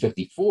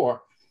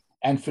 1954,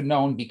 and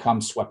Fanon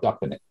becomes swept up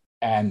in it.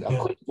 And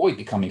couldn't avoid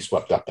becoming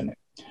swept up in it.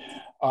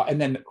 And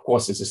then, of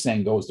course, as the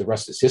saying goes, the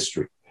rest is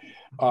history.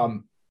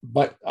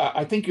 But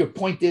I think your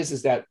point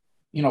is that,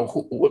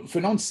 what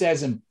Fanon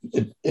says is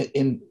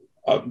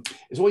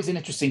always an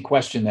interesting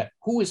question, that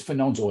who is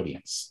Fanon's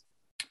audience?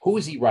 Who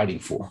is he writing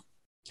for?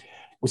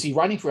 Was he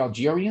writing for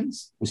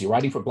Algerians? Was he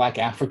writing for Black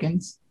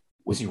Africans?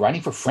 Was he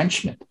writing for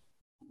Frenchmen?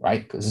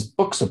 Right? Because his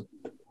books are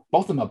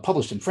both of them are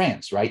published in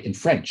France, right? In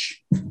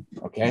French,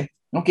 okay?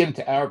 Don't get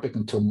into Arabic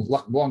until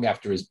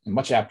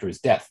much after his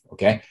death,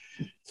 okay?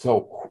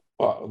 So,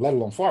 let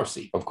alone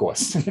Farsi, of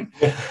course.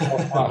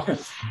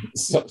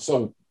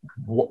 So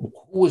who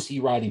was he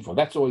writing for?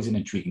 That's always an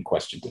intriguing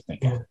question to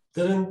think of.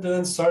 Didn't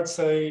Sartre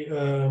say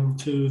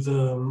to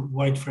the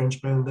white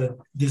Frenchman that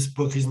this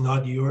book is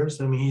not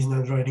yours? I mean, he's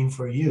not writing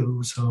for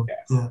you. So,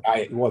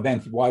 Well, then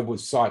why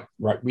was Sartre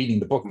reading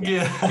the book? Then?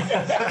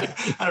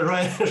 Yeah,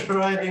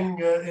 writing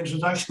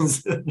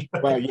introductions.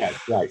 Well, yeah,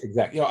 right,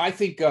 exactly. I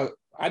think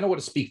I don't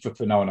want to speak for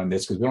Fanon on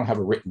this because we don't have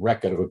a written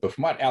record of it. But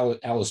from what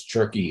Alice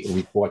Cherky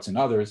reports and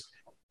others,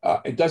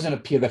 it doesn't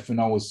appear that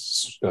Fanon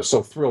was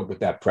so thrilled with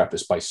that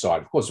preface by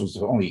Sartre. Of course, it was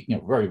only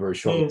very, very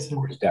short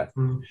before his death.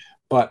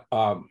 But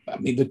I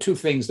mean, the two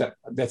things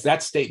that's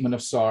that statement of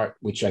Sartre,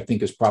 which I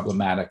think is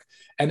problematic,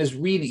 and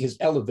his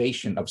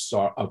elevation of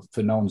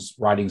Fanon's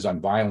writings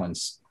on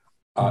violence.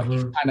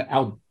 He's kind of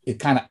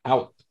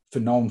out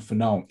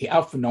Fanon. He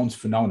out Fanon's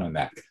Fanon on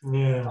that.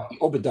 Yeah, he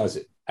overdoes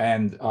it.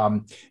 And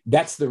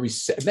that's the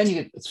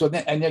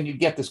then you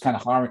get this kind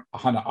of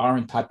Hannah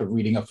Arendt type of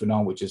reading of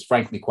Fanon, which is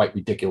frankly quite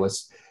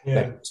ridiculous.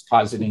 That's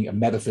positing a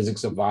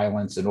metaphysics of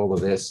violence and all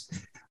of this.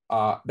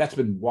 That's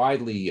been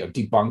widely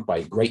debunked by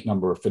a great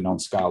number of Fanon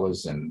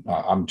scholars, and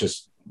I'm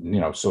just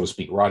so to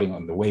speak, riding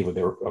on the wave of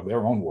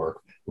their own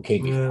work who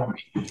came before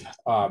me.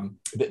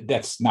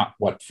 That's not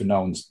what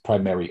Fanon's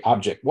primary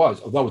object was,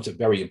 although it's a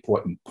very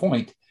important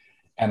point.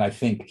 And I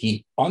think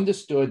he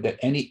understood that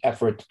any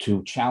effort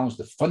to challenge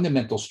the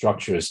fundamental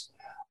structures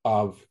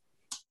of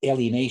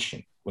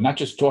alienation, we're not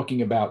just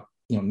talking about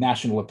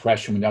national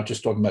oppression, we're not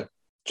just talking about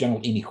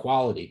general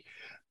inequality,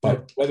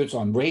 but whether it's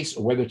on race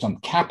or whether it's on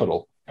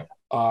capital,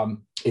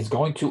 is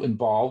going to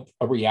involve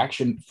a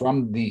reaction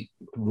from the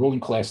ruling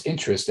class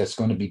interest that's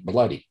going to be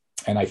bloody.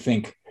 And I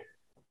think,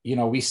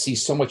 we see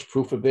so much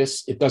proof of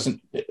this. It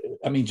doesn't,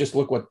 I mean, just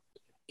look what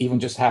even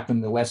just happened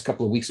in the last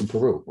couple of weeks in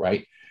Peru,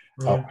 right?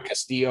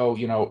 Castillo,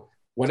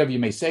 whatever you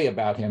may say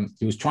about him,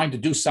 he was trying to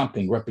do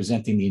something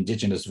representing the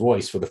indigenous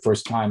voice for the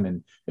first time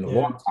in a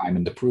long time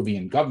in the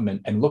Peruvian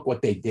government. And look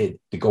what they did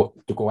to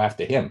go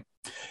after him.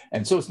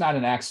 And so it's not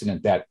an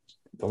accident that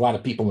a lot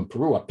of people in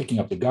Peru are picking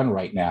up the gun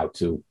right now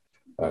to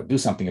do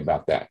something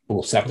about that.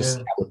 We'll have to see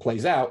how it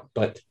plays out.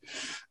 But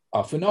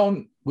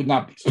Fanon would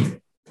not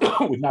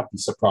be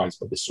surprised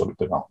by this sort of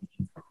development.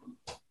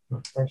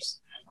 Of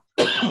course.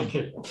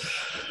 Okay.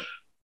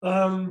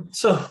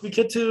 So we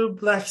get to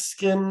Black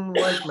Skin,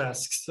 White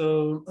Mask.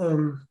 So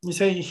you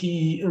say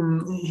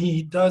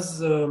he does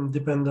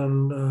depend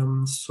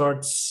on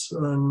Sartre's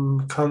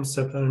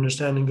concept and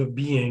understanding of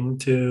being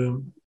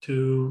to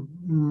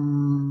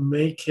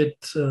make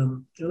it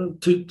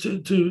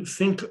to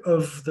think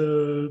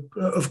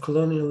of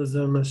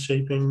colonialism as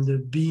shaping the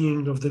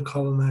being of the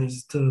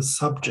colonized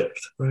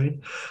subject, right?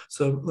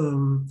 So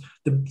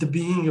the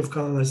being of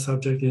colonized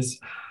subject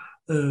is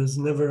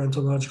never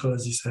ontological,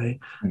 as you say.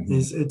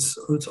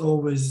 It's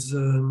always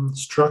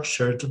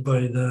structured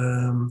by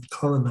the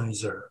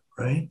colonizer,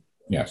 right?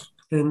 Yes.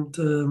 And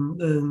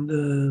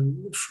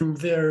from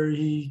there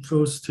he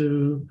goes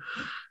to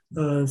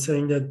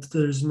saying that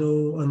there's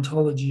no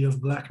ontology of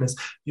blackness.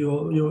 You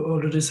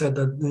already said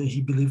that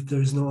he believed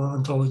there's no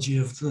ontology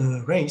of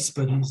race,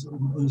 but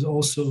he's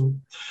also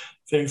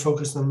very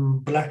focused on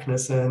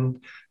blackness.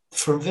 And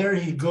from there,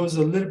 he goes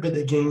a little bit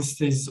against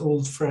his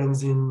old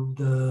friends in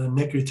the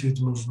negritude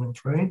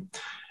movement, right?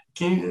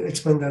 Can you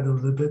explain that a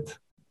little bit?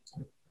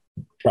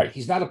 Right.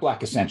 He's not a Black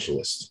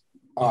essentialist.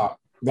 Now,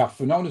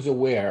 Fanon is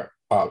aware,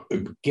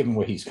 given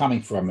where he's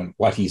coming from and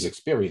what he's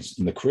experienced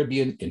in the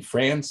Caribbean, in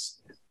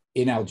France,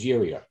 in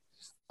Algeria,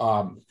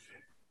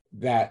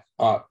 that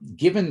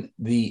given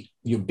the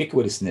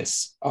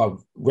ubiquitousness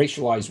of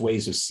racialized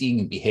ways of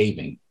seeing and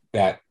behaving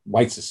that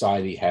white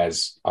society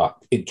has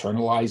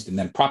internalized and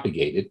then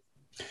propagated,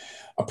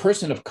 a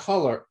person of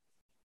color,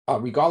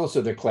 regardless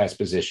of their class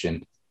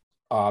position,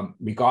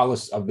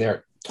 regardless of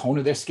their tone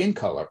of their skin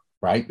color,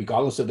 right,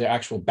 regardless of their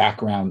actual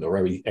background or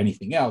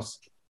anything else,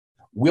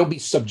 will be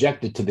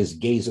subjected to this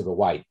gaze of the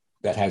white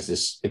that has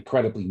this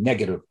incredibly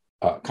negative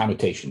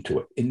connotation to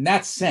it. In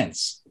that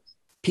sense,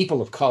 people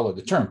of color,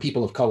 the term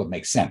people of color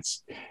makes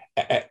sense.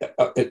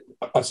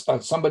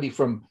 Somebody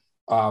from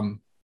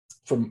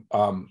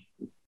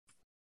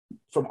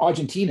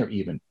Argentina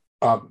even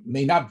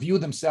may not view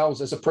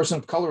themselves as a person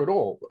of color at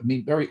all. I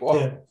mean, very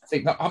often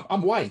think, no,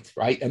 I'm white,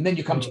 right? And then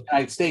you come to the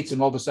United States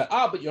and all of a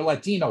sudden, but you're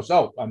Latino.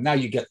 So now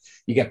you get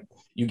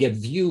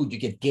viewed, you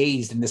get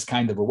gazed in this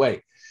kind of a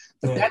way.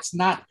 But that's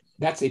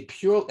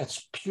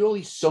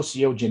purely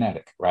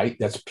sociogenetic, right?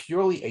 That's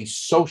purely a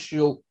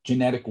social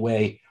genetic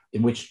way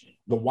in which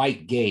the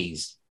white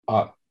gaze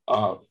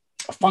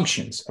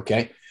functions,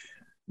 okay?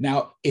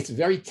 Now, it's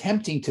very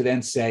tempting to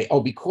then say,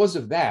 because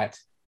of that,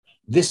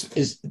 this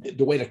is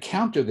the way to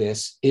counter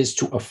this is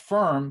to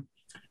affirm,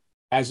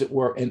 as it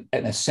were, an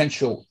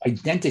essential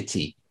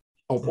identity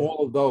of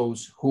all of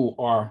those who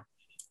are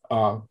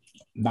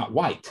not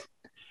white.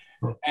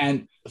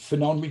 And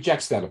Fanon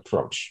rejects that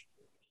approach.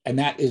 And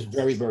that is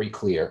very, very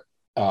clear.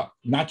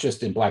 not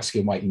just in Black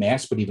Skin, White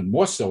Mask, but even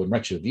more so in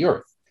Wretched of the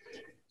Earth.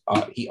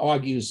 He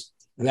argues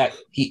that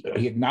he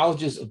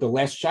acknowledges the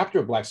last chapter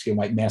of Black Skin,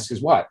 White Mask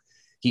is what?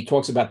 He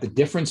talks about the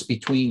difference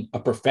between a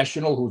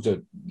professional who's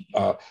a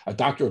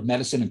doctor of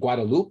medicine in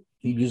Guadeloupe,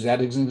 he uses that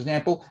as an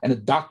example, and a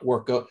dock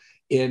worker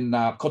in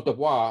Cote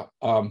d'Ivoire,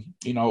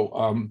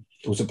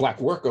 who's a Black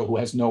worker who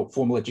has no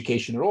formal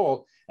education at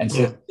all, and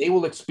says they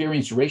will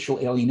experience racial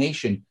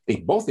alienation. They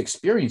both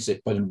experience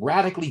it, but in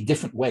radically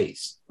different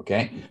ways,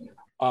 okay?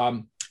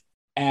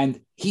 And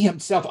he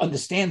himself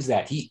understands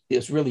that. He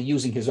is really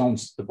using his own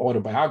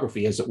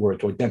autobiography, as it were,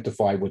 to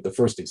identify with the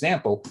first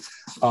example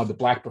of the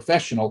Black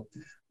professional.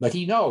 But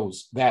he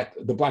knows that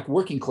the Black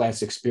working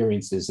class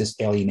experiences this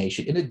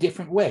alienation in a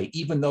different way,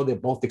 even though they're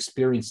both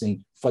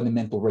experiencing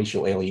fundamental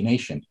racial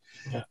alienation.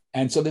 Yeah.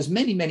 And so there's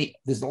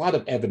a lot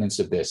of evidence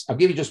of this. I'll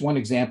give you just one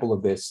example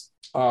of this.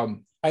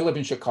 I live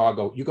in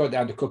Chicago. You go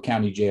down to Cook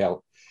County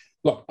Jail.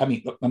 Look, let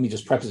me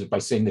just preface it by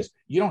saying this.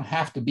 You don't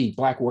have to be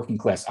Black working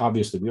class,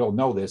 obviously, we all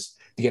know this,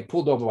 to get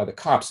pulled over by the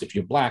cops if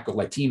you're Black or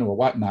Latino or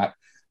whatnot,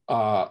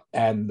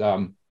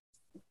 and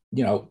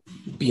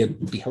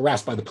be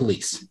harassed by the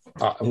police,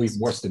 or even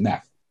worse than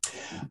that.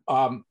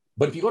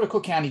 But if you go to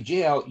Cook County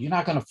Jail, you're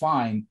going to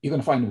find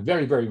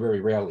very, very,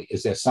 very rarely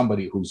is there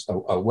somebody who's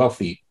a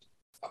wealthy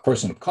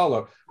person of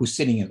color who's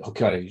sitting in Cook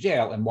County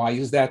Jail. And why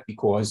is that?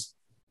 Because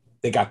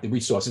they got the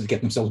resources to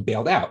get themselves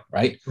bailed out,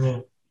 right?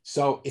 Yeah.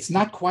 So it's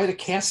not quite a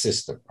caste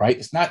system, right?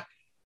 It's not.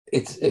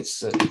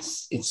 It's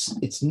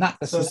not.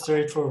 That's so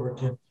straightforward.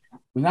 Yeah.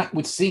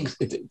 We're seeing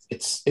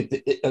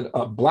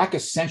a Black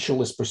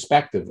essentialist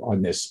perspective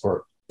on this,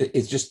 or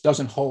it just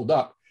doesn't hold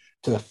up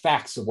to the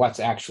facts of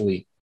what's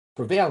actually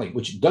prevailing,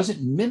 which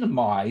doesn't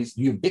minimize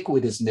the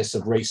ubiquitousness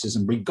of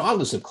racism,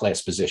 regardless of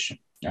class position,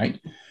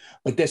 right?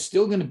 But there's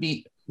still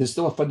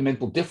a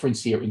fundamental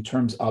difference here in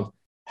terms of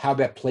how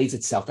that plays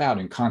itself out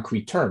in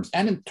concrete terms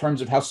and in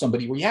terms of how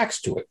somebody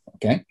reacts to it,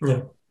 okay?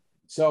 Yeah.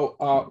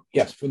 So,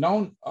 yes,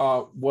 Fanon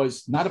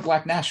was not a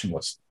Black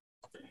nationalist,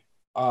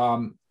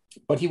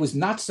 but he was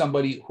not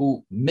somebody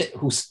who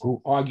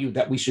argued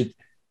that we should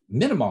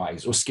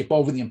minimize or skip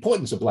over the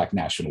importance of Black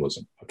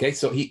nationalism, okay?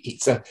 So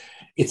he's a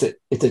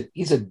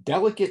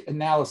delicate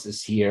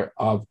analysis here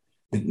of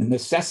the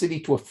necessity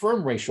to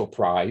affirm racial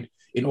pride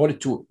in order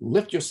to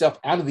lift yourself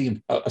out of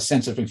a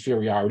sense of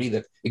inferiority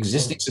that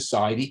existing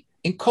society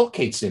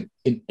inculcates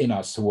in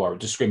us who are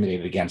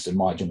discriminated against and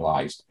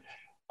marginalized.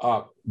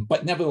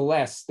 But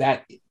nevertheless,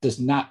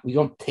 we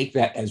don't take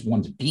that as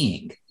one's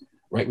being,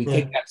 right? We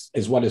take that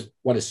as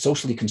what is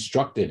socially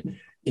constructed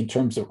in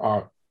terms of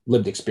our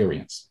lived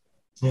experience.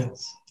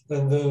 Yes.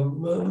 And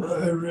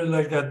I really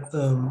like that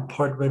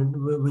part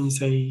when you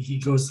say he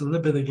goes a little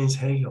bit against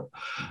Hegel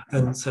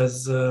and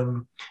says,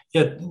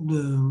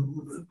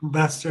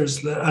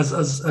 masters,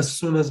 as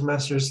soon as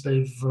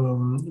master-slave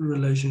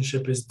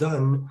relationship is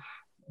done,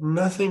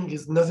 nothing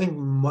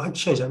much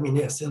change. I mean,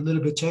 yes, a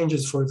little bit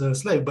changes for the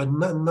slave, but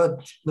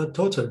not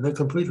totally, not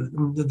completely,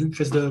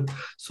 because the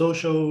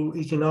social,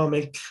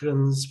 economic,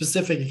 and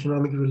specific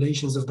economic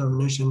relations of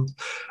domination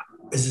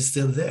is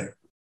still there,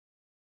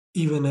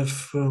 even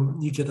if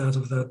you get out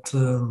of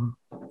that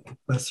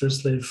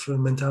master-slave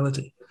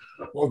mentality.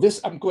 Well,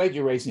 I'm glad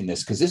you're raising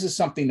this, because this is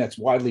something that's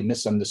widely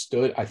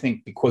misunderstood, I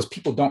think, because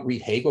people don't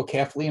read Hegel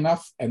carefully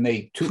enough, and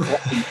they too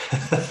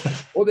often,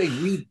 or they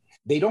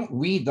don't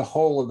read the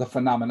whole of the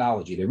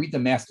phenomenology. They read the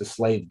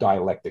master-slave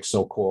dialectic,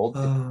 so-called,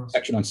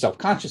 section on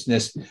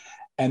self-consciousness,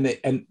 and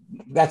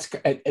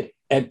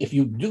if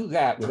you do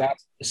that without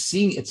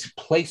seeing its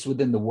place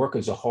within the work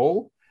as a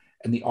whole,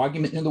 and the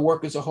argument in the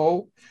work as a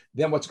whole,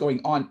 then what's going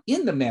on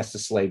in the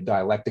master-slave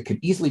dialectic can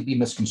easily be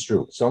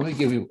misconstrued. So I'm going to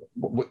give you,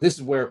 this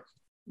is where,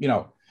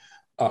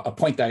 a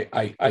point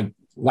I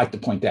like to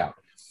point out,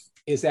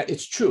 is that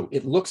it's true.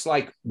 It looks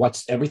like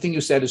everything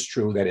you said is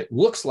true, that it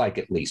looks like,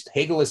 at least,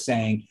 Hegel is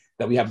saying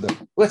that we have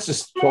let's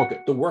just talk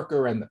the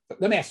worker and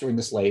the master and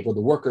the slave, or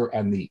the worker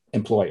and the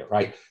employer,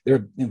 right?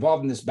 They're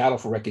involved in this battle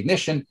for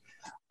recognition.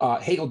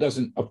 Hegel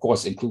doesn't, of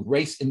course, include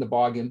race in the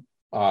bargain.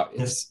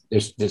 Yes.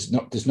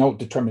 There's no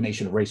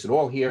determination of race at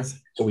all here.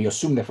 Yes. So we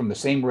assume they're from the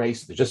same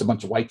race. There's just a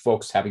bunch of white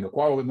folks having a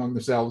quarrel among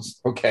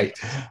themselves. Okay.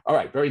 All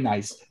right. Very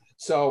nice.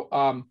 So,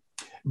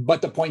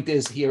 but the point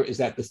is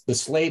that the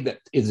slave that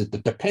is the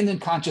dependent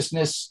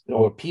consciousness,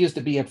 or appears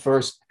to be at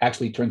first,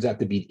 actually turns out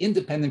to be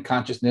independent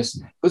consciousness,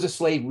 because the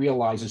slave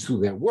realizes through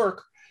their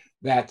work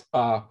that,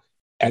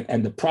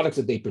 and the products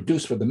that they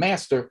produce for the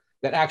master,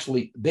 that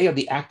actually they are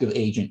the active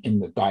agent in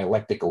the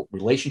dialectical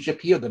relationship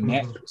here. The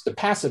master is the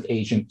passive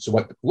agent. So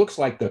what looks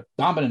like the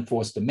dominant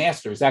force, the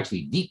master, is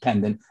actually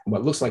dependent, and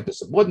what looks like the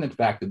subordinate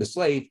factor, the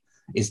slave,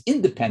 is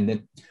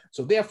independent.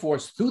 So therefore,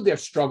 through their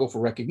struggle for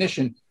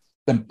recognition,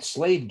 the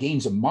slave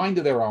gains a mind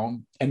of their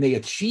own, and they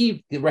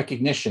achieve the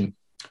recognition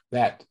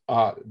that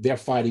they're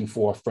fighting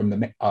for from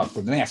the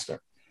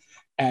master.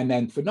 And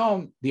then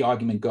Fanon, the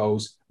argument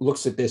goes,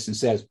 looks at this and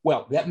says,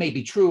 well, that may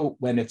be true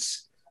when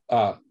it's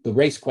the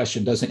race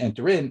question doesn't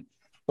enter in,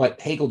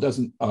 but Hegel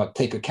doesn't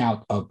take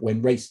account of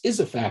when race is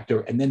a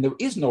factor, and then there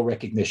is no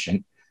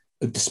recognition,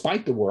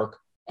 despite the work,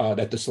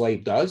 that the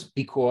slave does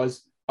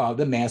because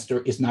the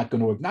master is not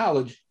going to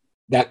acknowledge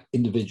that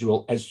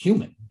individual as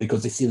human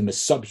because they see them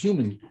as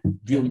subhuman,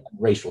 viewing in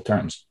racial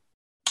terms.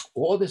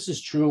 All this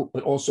is true,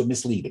 but also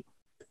misleading.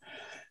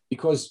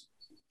 Because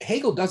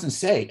Hegel doesn't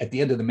say at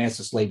the end of the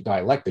master-slave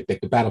dialectic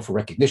that the battle for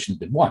recognition has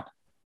been won.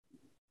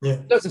 Yeah.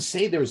 He doesn't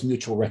say there is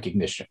mutual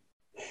recognition.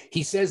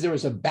 He says there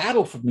is a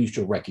battle for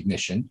mutual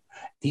recognition.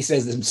 He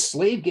says the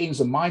slave gains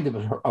a mind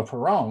of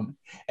her own.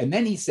 And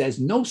then he says,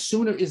 no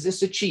sooner is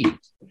this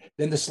achieved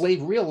than the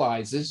slave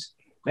realizes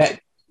that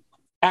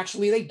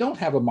actually they don't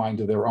have a mind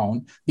of their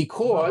own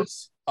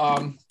because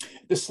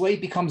the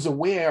slave becomes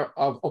aware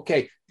of,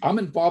 okay, I'm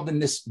involved in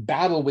this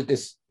battle with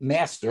this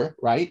master,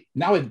 right?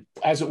 Now,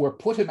 as it were,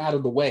 put him out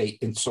of the way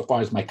insofar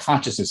as my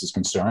consciousness is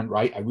concerned,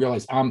 right? I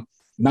realize I'm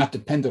not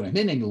dependent on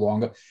him any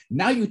longer.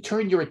 Now you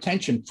turn your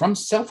attention from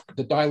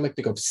the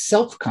dialectic of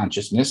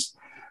self-consciousness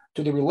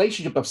to the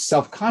relationship of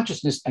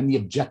self-consciousness and the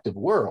objective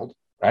world,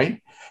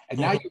 right? And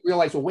now you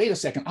realize, well, wait a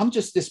second, I'm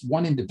just this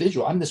one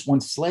individual. I'm this one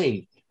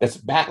slave that's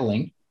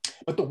battling,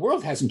 but the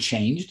world hasn't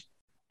changed.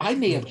 I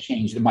may have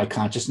changed in my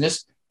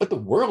consciousness, but the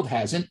world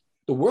hasn't.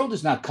 The world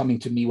is not coming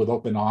to me with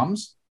open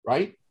arms,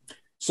 right?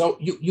 So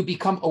you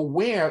become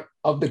aware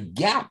of the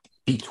gap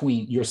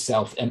between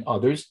yourself and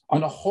others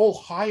on a whole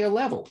higher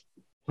level.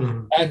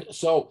 Mm-hmm. And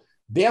so,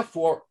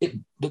 therefore,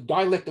 the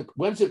dialectic,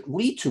 what does it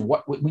lead to?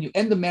 When you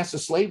end the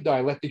master-slave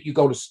dialectic, you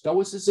go to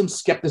Stoicism,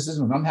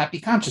 skepticism, and unhappy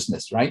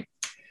consciousness, right?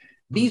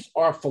 These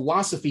are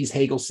philosophies,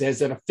 Hegel says,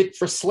 that are fit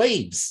for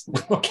slaves,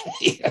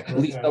 okay? At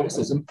least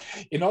Stoicism.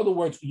 In other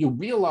words, you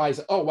realize,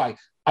 oh,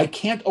 I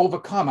can't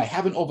overcome, I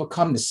haven't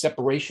overcome the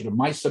separation of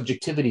my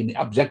subjectivity in the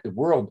objective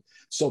world.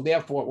 So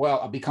therefore, well,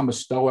 I'll become a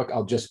Stoic.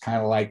 I'll just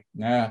kind of like,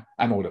 I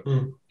don't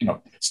know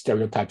what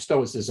stereotype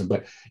Stoicism,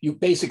 but you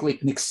basically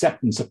an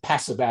acceptance, a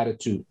passive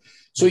attitude.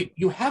 So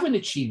you haven't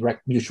achieved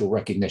mutual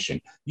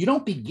recognition. You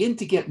don't begin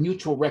to get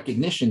mutual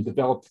recognition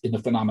developed in the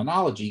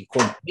phenomenology,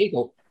 according to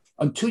Hegel,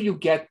 until you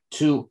get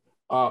to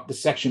the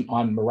section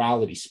on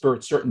morality,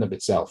 spirit certain of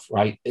itself,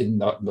 right? In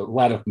the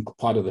latter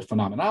part of the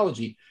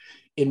phenomenology,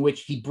 in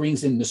which he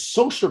brings in the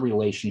social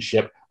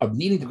relationship of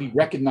needing to be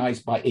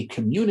recognized by a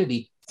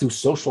community through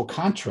social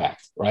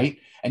contract, right?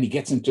 And he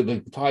gets into the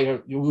entire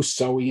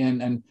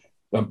Rousseauian and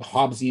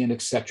Hobbesian,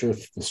 et cetera,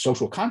 the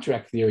social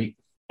contract theory.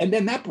 And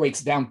then that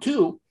breaks down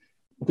too,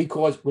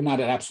 because we're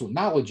not at absolute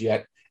knowledge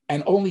yet.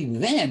 And only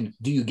then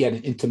do you get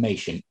an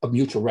intimation of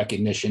mutual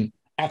recognition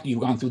after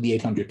you've gone through the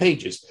 800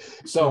 pages.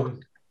 So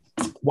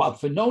while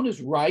Fanon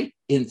is right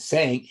in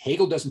saying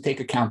Hegel doesn't take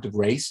account of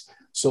race,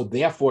 so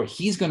therefore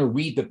he's going to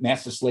read the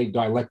master-slave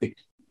dialectic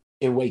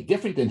in a way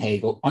different than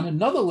Hegel, on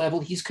another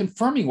level, he's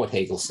confirming what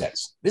Hegel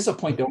says. This is a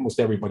point that almost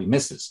everybody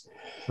misses.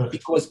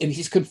 Because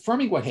he's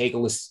confirming what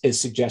Hegel is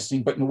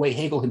suggesting, but in a way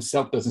Hegel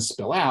himself doesn't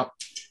spell out,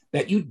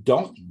 that you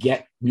don't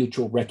get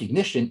mutual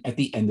recognition at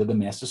the end of the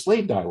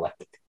master-slave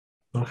dialectic.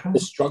 The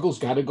struggle's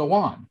got to go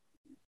on.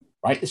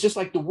 Right? It's just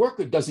like the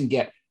worker doesn't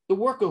get the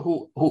worker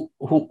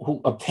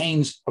who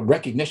obtains a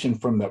recognition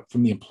from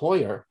the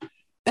employer.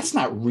 That's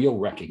not real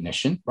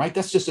recognition, right?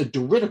 That's just a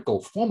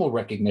juridical, formal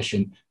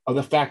recognition of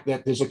the fact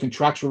that there's a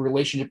contractual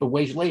relationship of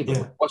wage labor.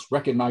 The boss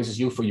recognizes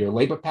you for your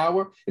labor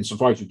power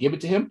insofar as you give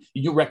it to him.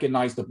 You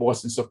recognize the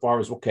boss insofar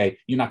as, okay,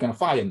 you're not going to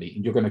fire me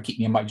and you're going to keep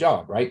me in my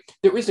job, right?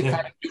 There is a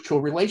kind of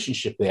mutual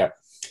relationship there,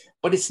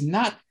 but it's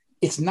not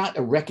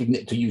a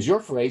recognition, to use your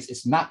phrase,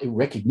 it's not a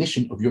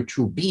recognition of your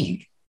true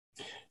being.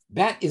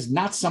 That is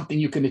not something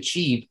you can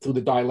achieve through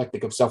the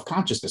dialectic of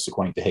self-consciousness,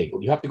 according to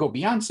Hegel. You have to go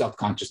beyond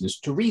self-consciousness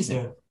to reason.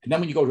 And then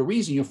when you go to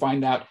reason, you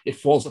find out it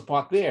falls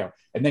apart there.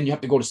 And then you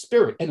have to go to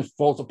spirit, and it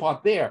falls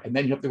apart there. And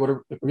then you have to go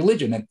to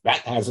religion, and that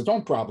has its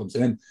own problems.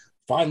 And then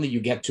finally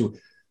you get to,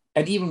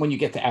 and even when you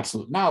get to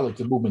absolute knowledge,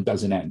 the movement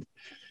doesn't end.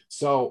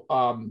 So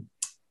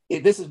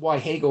this is why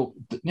Hegel,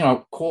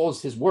 calls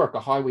his work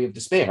a highway of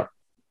despair.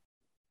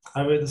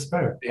 Highway of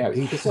despair. Yeah,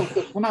 so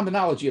the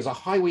phenomenology is a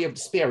highway of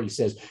despair. He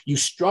says you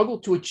struggle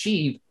to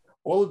achieve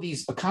all of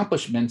these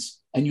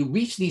accomplishments, and you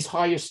reach these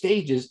higher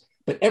stages.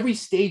 But every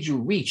stage you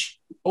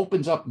reach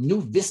opens up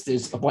new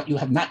vistas of what you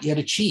have not yet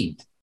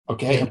achieved.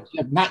 Okay,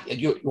 and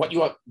what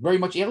you are very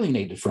much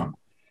alienated from,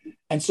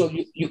 and so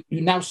you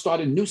now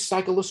start a new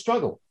cycle of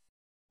struggle.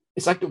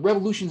 It's like the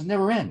revolutions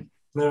never end.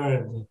 Never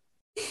end.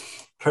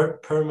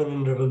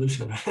 Permanent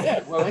revolution.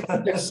 Yeah, well,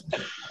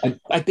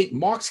 I think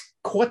Marx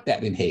caught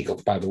that in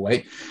Hegel, by the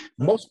way.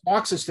 Most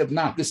Marxists have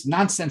not. This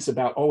nonsense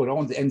about, it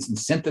all ends in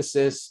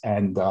synthesis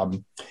and,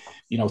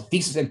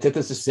 thesis,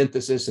 antithesis,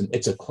 synthesis, and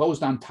it's a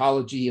closed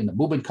ontology and the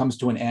movement comes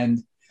to an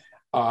end.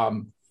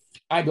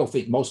 I don't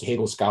think most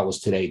Hegel scholars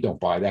today don't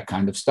buy that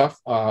kind of stuff.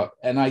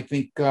 And I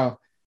think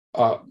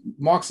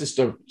Marxists,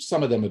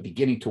 some of them are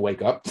beginning to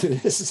wake up to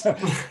this.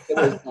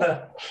 There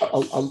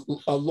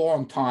was a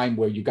long time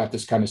where you got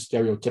this kind of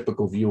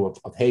stereotypical view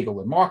of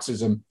Hegel and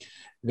Marxism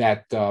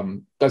that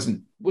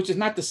doesn't, which is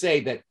not to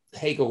say that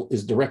Hegel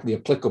is directly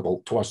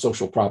applicable to our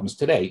social problems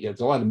today. There's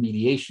a lot of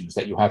mediations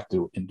that you have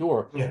to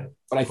endure.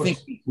 But I think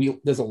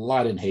there's a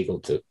lot in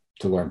Hegel to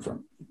learn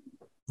from.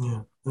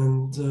 Yeah,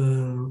 and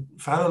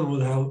Fanon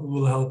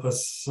will help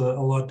us a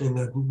lot in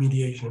that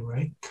mediation,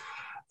 right?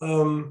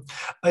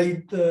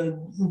 I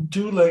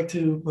do like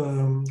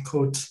to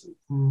quote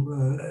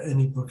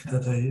any book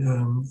that I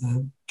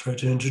try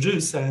to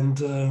introduce, and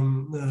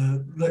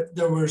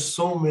there were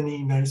so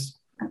many nice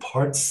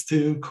parts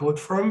to quote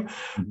from,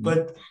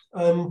 but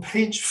on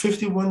page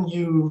 51,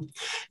 you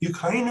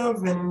kind of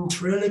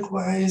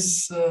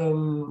ventriloquize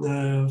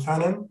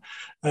Fanon,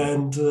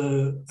 and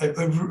I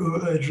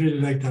really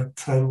like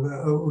that, and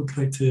I would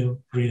like to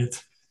read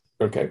it.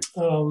 Okay.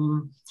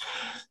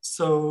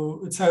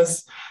 So it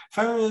says,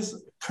 Fanon is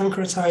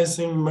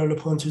concretizing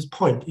Merleau-Ponty's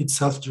point,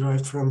 itself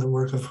derived from the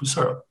work of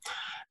Husserl,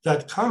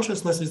 that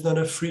consciousness is not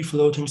a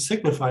free-floating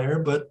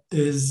signifier, but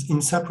is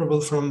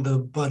inseparable from the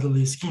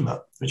bodily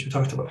schema, which we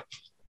talked about.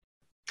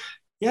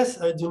 Yes,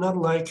 I do not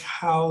like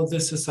how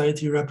this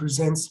society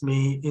represents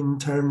me in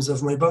terms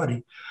of my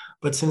body,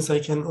 but since I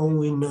can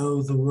only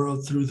know the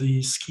world through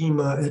the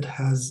schema it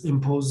has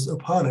imposed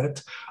upon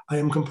it, I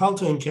am compelled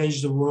to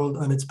engage the world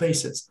on its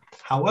basis.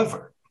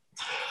 However,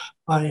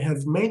 I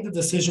have made the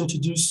decision to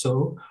do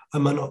so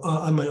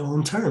on my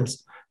own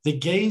terms. The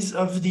gaze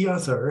of the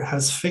other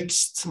has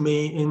fixed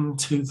me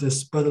into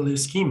this bodily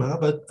schema,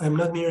 but I'm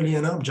not merely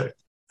an object.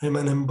 I'm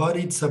an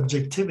embodied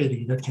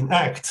subjectivity that can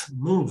act,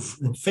 move,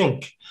 and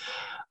think.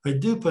 I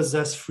do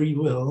possess free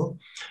will,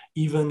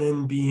 even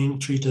in being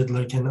treated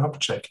like an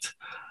object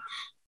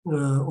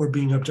or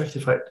being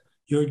objectified.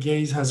 Your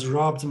gaze has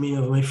robbed me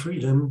of my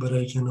freedom, but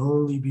I can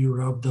only be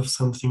robbed of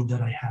something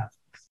that I have.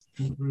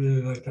 I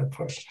really like that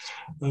part.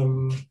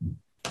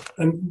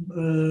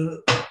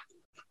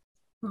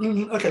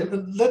 Okay,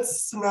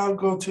 let's now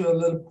go to a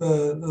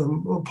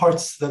little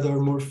parts that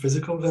are more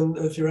physical than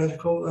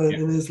theoretical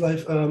in his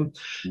life.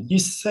 You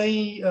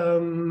say,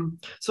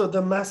 so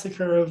the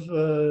massacre of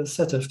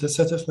Sétif, the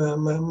Sétif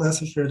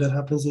massacre that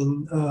happens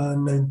in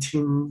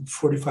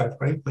 1945,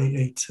 right?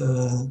 May 8th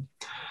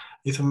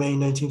of May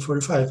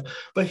 1945.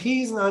 But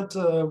he's not,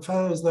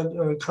 Fanon is not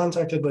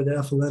contacted by the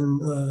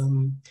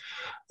FLN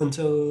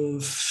until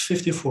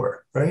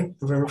 54, right?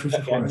 November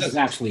 54. It doesn't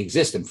actually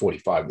exist in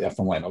 45, the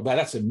FLN, but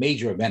that's a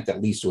major event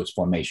that leads to its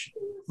formation.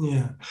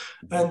 Yeah,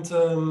 and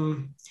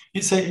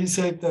he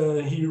said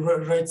he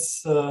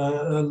writes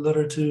a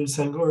letter to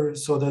Senghor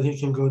so that he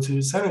can go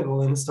to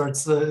Senegal and start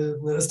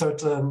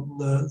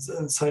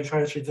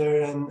psychiatry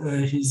there,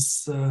 and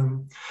his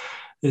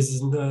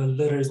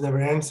letter is never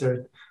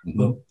answered.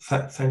 Well,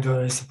 thank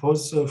God, I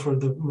suppose, for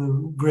the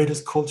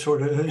greatest culture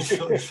in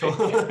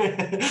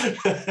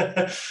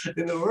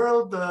the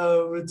world,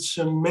 which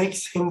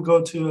makes him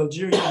go to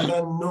Algeria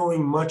without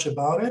knowing much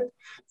about it.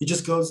 He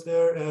just goes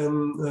there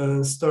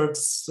and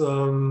starts,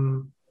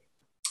 some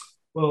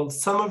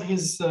of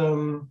his,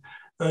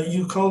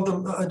 you call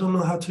them, I don't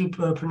know how to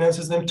pronounce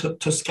his name,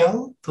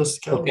 Toscal?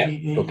 Toscal.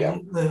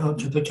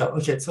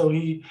 Okay, so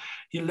he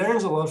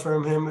learns a lot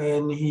from him,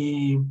 and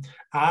he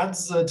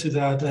adds to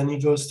that, and he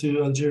goes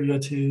to Algeria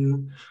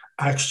to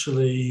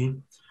actually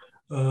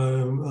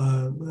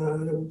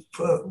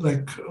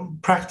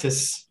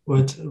practice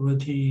what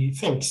he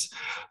thinks.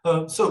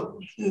 So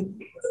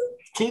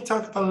can you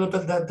talk about a little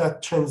bit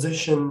that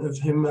transition of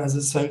him as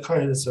a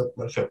psychiatrist,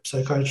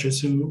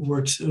 who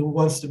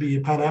wants to be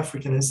a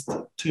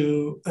Pan-Africanist,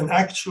 to an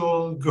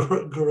actual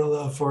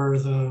guerrilla for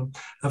the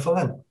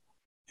FLN?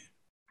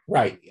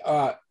 Right.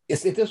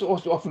 It is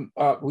also often,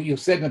 what you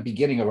said in the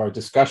beginning of our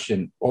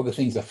discussion, all the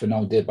things that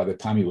Fanon did by the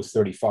time he was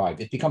 35,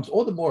 it becomes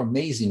all the more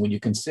amazing when you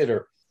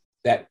consider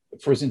that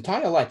for his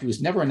entire life, he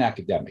was never an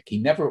academic. He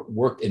never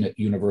worked in a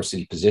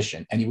university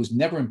position, and he was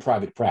never in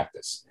private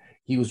practice.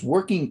 He was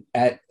working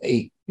at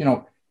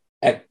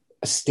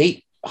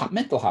state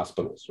mental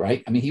hospitals,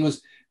 right? I mean, he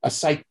was a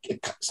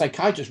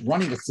psychiatrist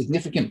running a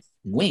significant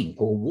wing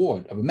or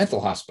ward of a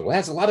mental hospital. It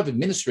has a lot of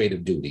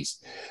administrative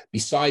duties,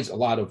 besides a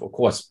lot of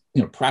course,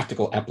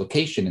 practical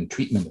application and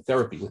treatment and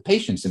therapy with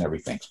patients and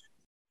everything.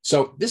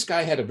 So this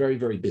guy had a very,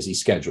 very busy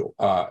schedule.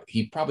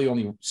 He probably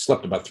only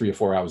slept about 3 or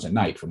 4 hours a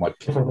night, from what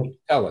people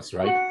tell us,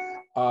 right?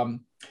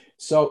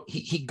 So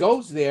he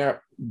goes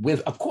there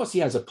with, of course, he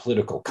has a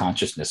political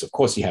consciousness. Of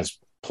course, he has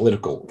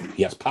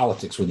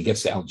politics when he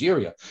gets to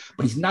Algeria,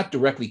 but he's not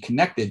directly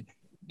connected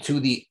to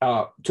the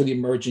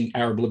emerging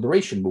Arab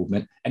liberation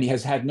movement, and he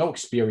has had no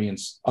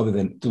experience other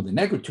than through the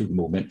Negritude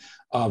movement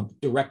of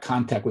direct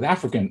contact with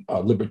African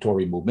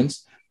liberatory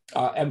movements.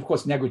 And of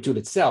course, Negritude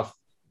itself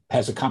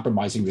has a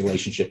compromising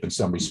relationship in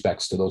some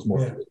respects to those more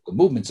political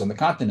movements on the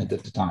continent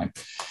at the time.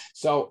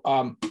 So,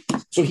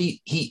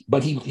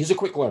 he's a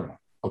quick learner.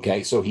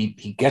 Okay, so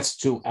he gets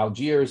to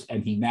Algiers,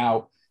 and he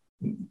now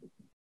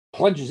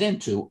plunges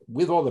into,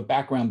 with all the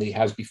background that he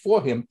has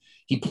before him,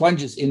 he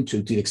plunges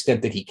into, to the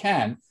extent that he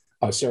can,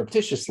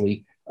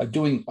 surreptitiously,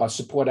 doing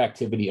support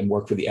activity and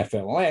work for the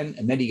FLN,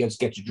 and then he gets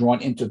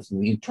drawn into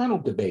the internal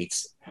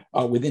debates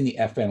within the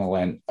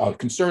FLN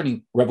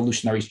concerning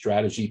revolutionary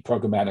strategy,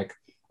 programmatic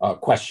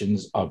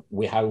questions of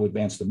how to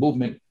advance the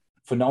movement.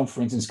 Fanon,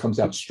 for instance, comes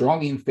out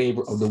strongly in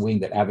favor of the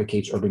wing that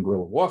advocates urban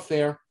guerrilla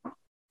warfare.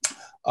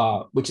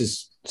 which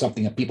is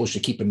something that people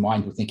should keep in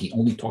mind who think he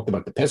only talked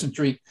about the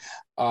peasantry.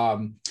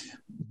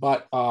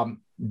 But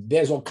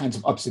there's all kinds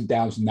of ups and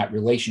downs in that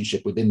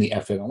relationship within the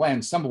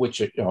FNLN, some of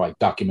which I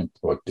document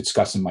or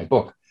discuss in my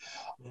book.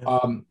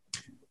 Yeah.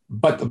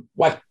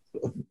 What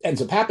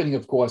ends up happening,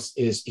 of course,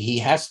 is he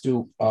has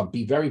to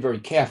be very, very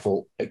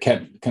careful.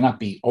 Cannot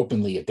be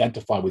openly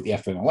identified with the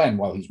FNLN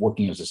while he's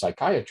working as a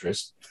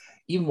psychiatrist,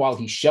 even while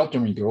he's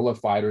sheltering guerrilla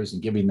fighters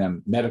and giving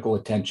them medical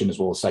attention as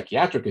well as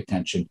psychiatric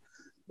attention,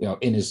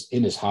 in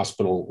his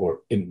hospital or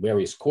in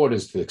various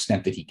quarters to the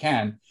extent that he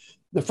can.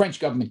 The French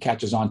government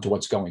catches on to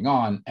what's going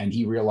on, and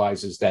he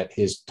realizes that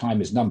his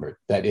time is numbered.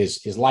 That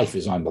is, his life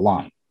is on the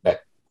line,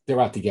 that they're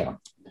out to get him.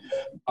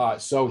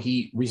 So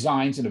he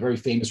resigns in a very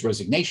famous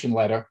resignation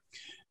letter,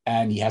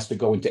 and he has to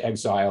go into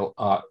exile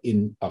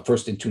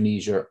first in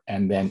Tunisia,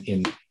 and then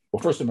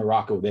first in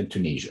Morocco, then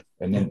Tunisia,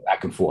 and then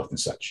back and forth and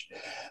such.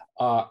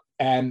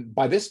 And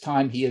by this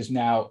time, he is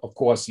now, of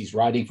course, he's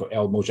writing for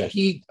El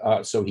Mojahid.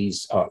 So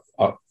he's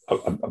a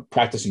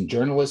practicing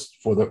journalist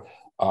for the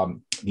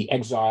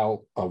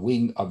exile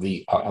wing of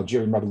the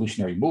Algerian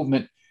Revolutionary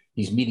Movement.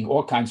 He's meeting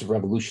all kinds of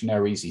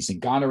revolutionaries. He's in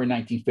Ghana in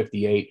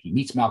 1958. He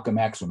meets Malcolm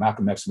X, or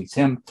Malcolm X meets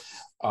him.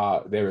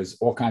 There is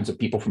all kinds of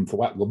people from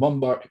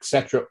Lumumba,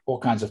 etc., all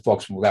kinds of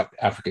folks from the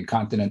African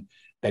continent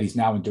that he's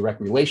now in direct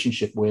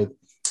relationship with.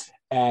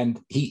 And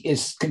he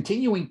is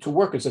continuing to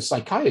work as a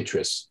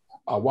psychiatrist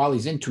while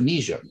he's in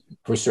Tunisia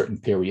for a certain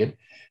period,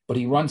 but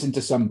he runs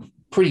into some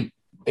pretty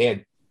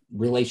bad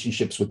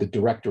relationships with the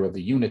director of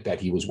the unit that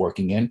he was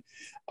working in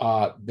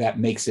that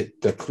makes it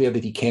clear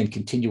that he can't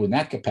continue in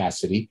that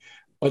capacity.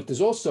 But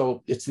there's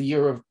also, it's the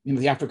year of,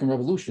 the African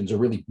revolutions are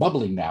really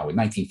bubbling now in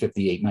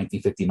 1958,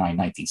 1959,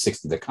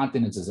 1960. The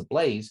continent is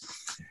ablaze.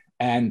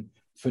 And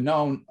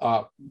Fanon,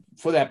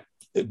 for that,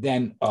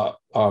 then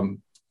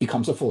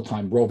becomes a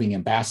full-time roving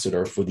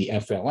ambassador for the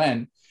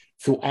FLN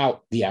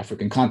throughout the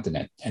African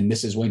continent. And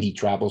this is when he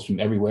travels from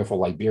everywhere from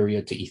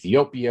Liberia to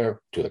Ethiopia,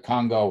 to the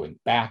Congo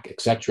and back,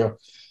 etc.,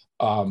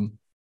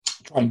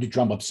 trying to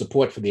drum up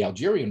support for the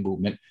Algerian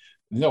movement.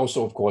 And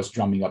also, of course,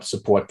 drumming up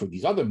support for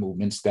these other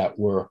movements that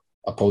were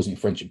opposing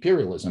French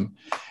imperialism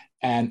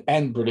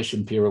and British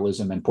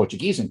imperialism and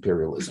Portuguese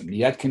imperialism.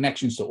 He had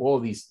connections to all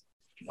of these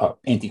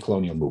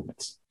anti-colonial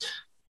movements.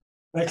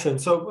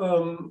 Excellent.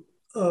 So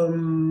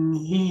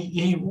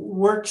he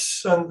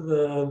works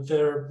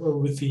there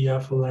with the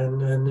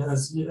FLN, and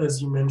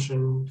as you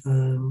mentioned,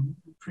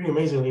 pretty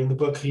amazingly in the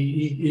book,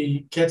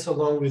 he gets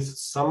along with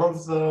some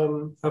of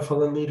the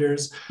FLN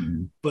leaders,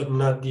 but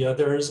not the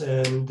others,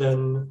 and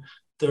then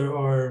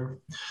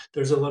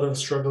there's a lot of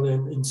struggle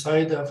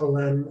inside the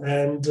FLN,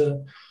 and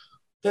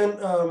then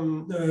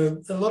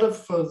a lot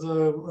of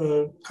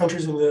the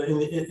countries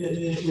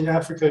in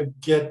Africa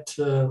get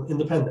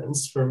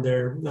independence from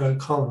their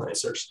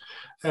colonizers,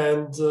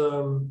 and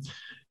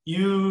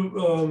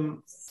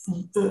you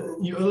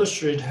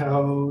illustrate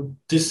how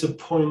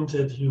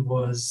disappointed he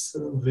was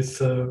with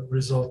the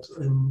result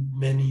in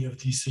many of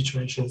these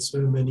situations,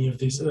 many of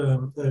these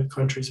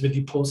countries with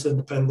the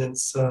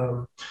post-independence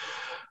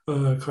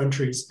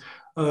countries,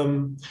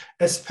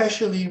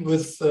 especially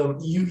with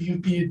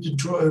you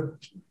draw a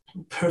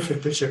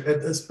perfect picture,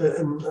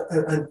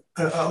 and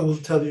I will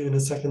tell you in a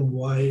second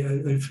why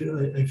I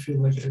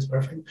feel like it is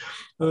perfect.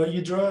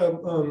 You draw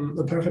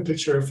a perfect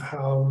picture of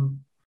how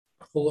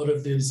a lot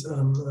of these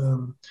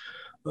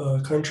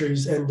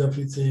countries end up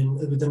with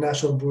the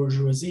national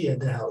bourgeoisie at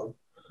the helm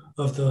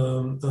of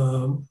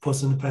the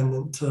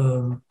post-independent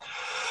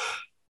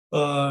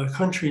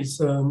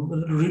countries,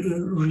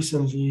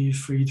 recently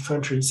freed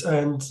countries,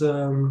 and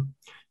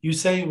you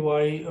say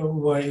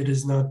why it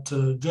is not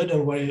good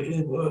and why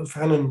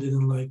Fanon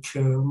didn't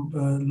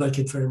like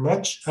it very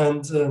much,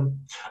 and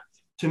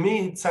to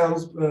me it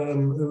sounds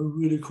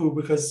really cool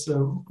because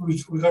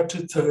we got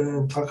to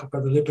talk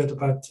about a little bit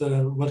about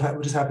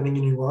what is happening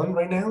in Iran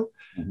right now,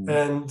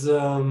 and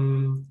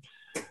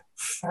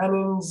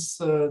Fanon's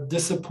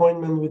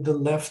disappointment with the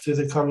left, with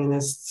the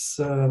communists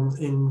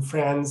in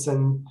France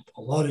and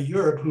a lot of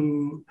Europe,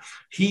 who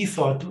he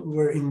thought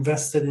were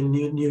invested in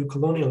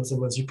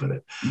neo-colonialism, as you put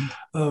it.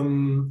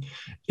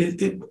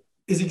 It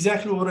is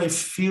exactly what I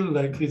feel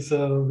like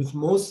with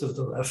most of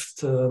the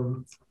left,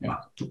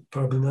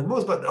 probably not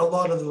most, but a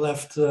lot of the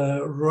left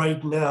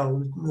right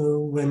now,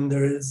 when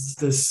there is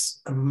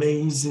this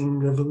amazing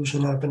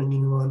revolution happening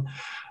in Iran,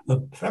 a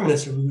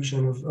feminist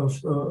revolution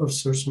of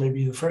sorts,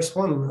 maybe the first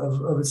one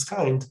of its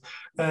kind,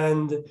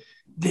 and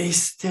they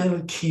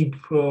still keep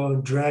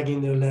dragging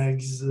their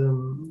legs.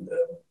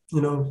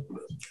 We don't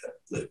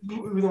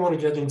want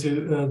to get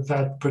into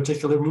that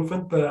particular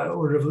movement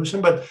or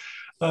revolution, but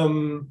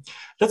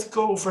let's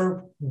go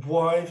over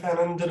why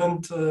Fanon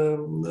didn't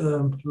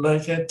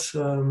like it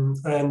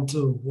and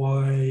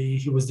why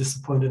he was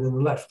disappointed in the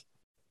left.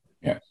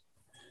 Yeah.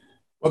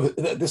 Well,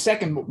 the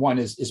second one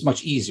is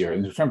much easier.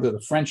 In terms of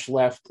the French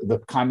left, the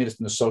communists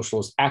and the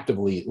socialists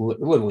actively,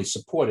 literally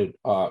supported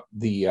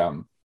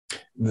the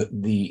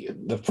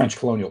French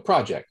colonial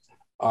project.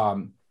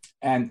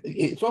 And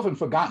it's often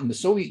forgotten, the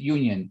Soviet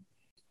Union,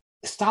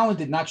 Stalin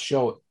did not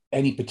show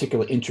any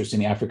particular interest in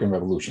the African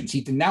revolutions.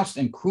 He denounced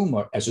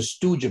Nkrumah as a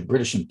stooge of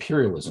British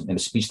imperialism in a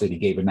speech that he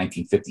gave in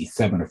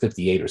 1957 or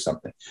 58 or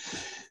something.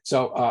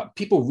 So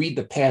people read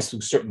the past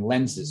through certain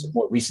lenses of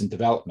more recent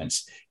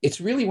developments. It's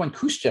really when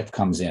Khrushchev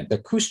comes in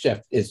that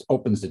Khrushchev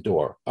opens the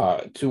door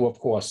to, of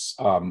course,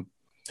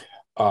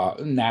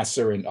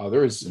 Nasser and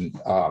others,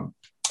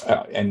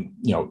 and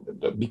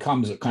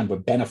becomes a kind of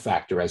a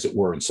benefactor, as it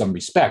were, in some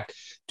respect,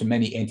 to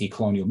many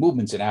anti-colonial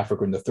movements in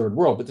Africa and the Third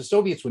World. But the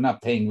Soviets were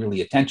not paying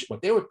really attention.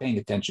 What they were paying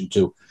attention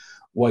to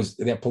was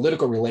their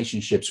political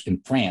relationships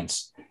in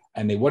France,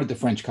 and they wanted the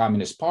French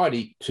Communist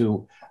Party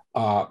to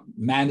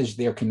manage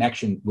their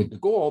connection with de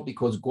Gaulle,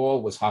 because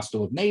Gaulle was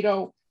hostile of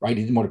NATO, right?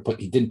 He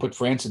didn't put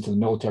France into the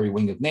military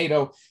wing of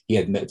NATO. He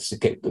had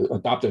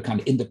adopted a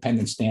kind of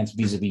independent stance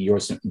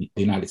vis-a-vis the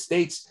United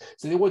States.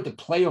 So they wanted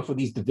to play off of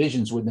these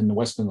divisions within the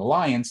Western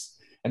Alliance.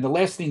 And the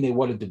last thing they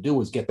wanted to do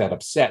was get that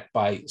upset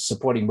by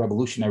supporting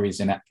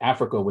revolutionaries in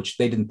Africa, which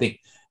they didn't think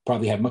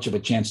probably had much of a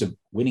chance of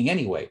winning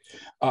anyway.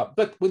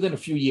 But within a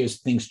few years,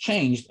 things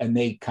changed, and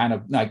they kind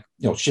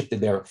of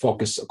shifted their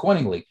focus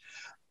accordingly.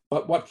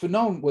 But what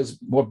Fanon was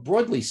more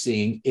broadly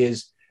seeing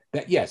is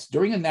that, yes,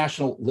 during a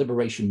national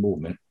liberation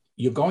movement,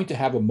 you're going to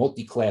have a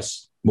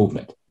multi-class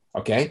movement,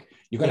 okay?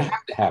 You're going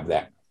to have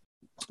that.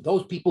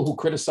 Those people who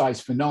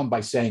criticize Fanon by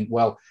saying,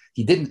 well,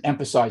 he didn't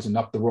emphasize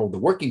enough the role of the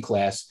working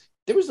class,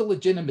 there is a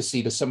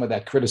legitimacy to some of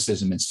that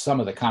criticism in some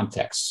of the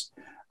contexts,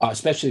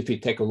 especially if you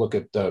take a look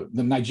at the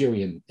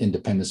Nigerian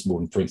independence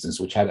movement, for instance,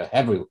 which had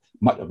a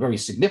very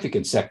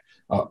significant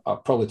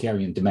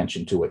proletarian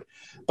dimension to it.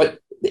 But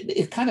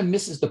it kind of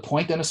misses the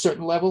point on a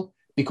certain level,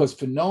 because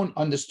Fanon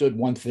understood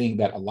one thing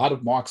that a lot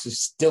of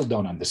Marxists still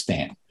don't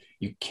understand.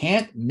 You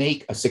can't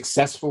make a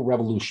successful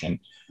revolution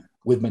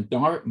with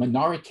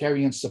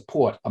minoritarian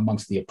support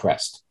amongst the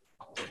oppressed.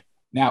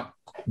 Now,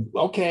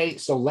 okay,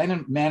 so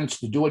Lenin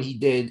managed to do what he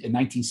did in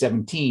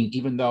 1917,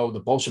 even though the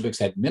Bolsheviks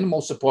had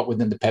minimal support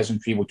within the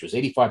peasantry, which was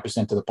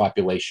 85% of the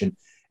population,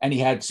 and he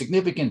had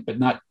significant but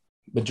not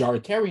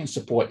majoritarian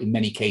support in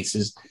many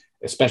cases,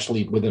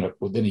 especially within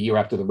a year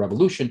after the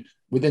revolution,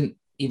 within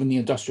even the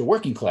industrial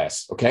working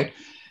class, okay?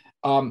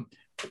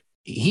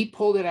 He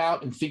pulled it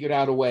out and figured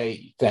out a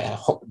way to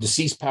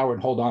seize power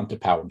and hold on to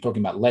power. I'm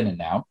talking about Lenin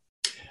now.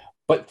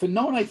 But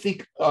Fanon, I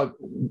think,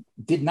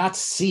 did not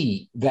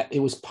see that it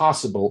was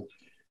possible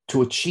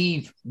to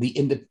achieve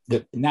the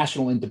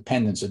national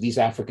independence of these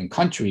African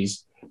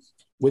countries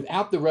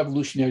without the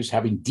revolutionaries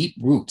having deep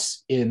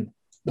roots in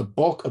the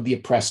bulk of the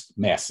oppressed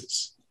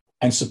masses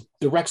and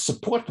direct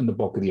support from the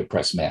bulk of the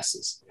oppressed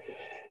masses.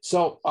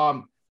 So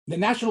the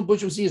national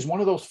bourgeoisie is one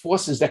of those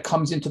forces that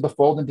comes into the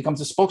fold and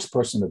becomes a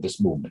spokesperson of this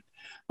movement.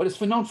 But as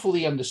Fanon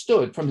fully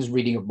understood from his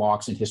reading of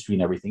Marx and history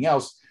and everything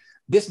else,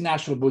 this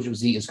national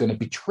bourgeoisie is going to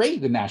betray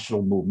the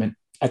national movement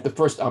at the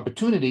first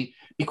opportunity,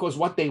 because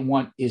what they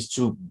want is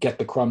to get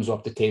the crumbs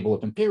off the table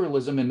of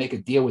imperialism and make a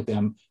deal with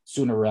them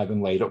sooner rather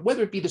than later,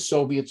 whether it be the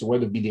Soviets or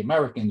whether it be the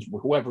Americans,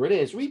 whoever it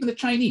is, or even the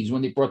Chinese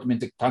when they brought them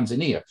into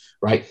Tanzania,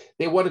 right?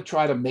 They want to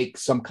try to make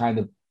some kind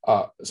of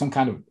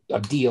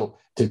a deal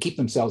to keep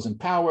themselves in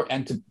power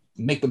and to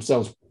make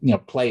themselves,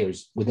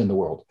 players within the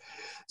world.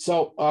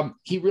 So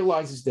he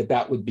realizes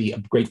that would be a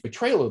great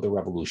betrayal of the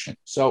revolution.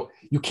 So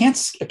you can't,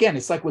 again,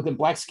 it's like within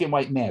Black Skin,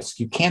 White Mask,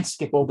 you can't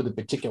skip over the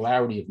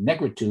particularity of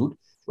negritude,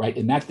 right,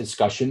 in that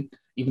discussion,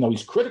 even though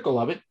he's critical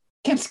of it.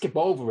 Can't skip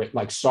over it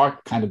like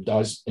Sartre kind of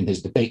does in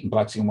his debate in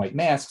Black Skin, White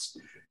Masks.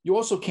 You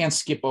also can't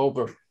skip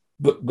over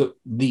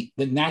the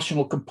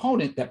national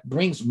component that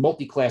brings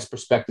multi-class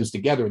perspectives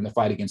together in the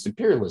fight against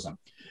imperialism.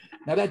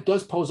 Now, that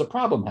does pose a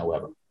problem,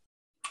 however.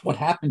 What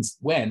happens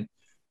when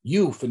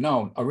you,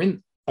 Fanon, are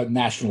in a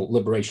national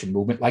liberation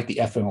movement like the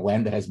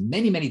FMLN that has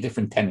many, many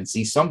different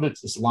tendencies? Some of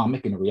it's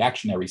Islamic in a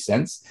reactionary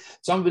sense.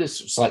 Some of it is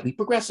slightly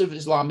progressive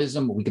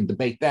Islamism. We can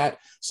debate that.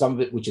 Some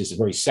of it, which is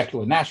very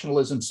secular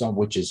nationalism, some of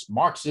which is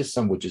Marxist,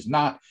 some of which is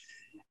not.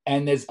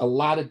 And there's a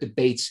lot of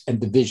debates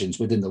and divisions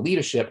within the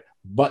leadership,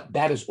 but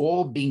that is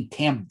all being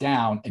tamped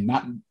down and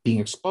not being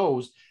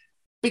exposed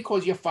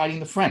because you're fighting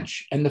the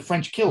French, and the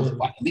French killed at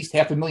least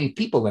 500,000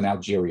 people in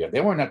Algeria.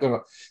 They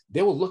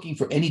were looking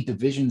for any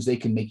divisions they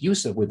can make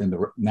use of within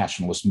the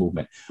nationalist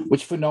movement,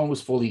 which Fanon was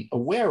fully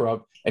aware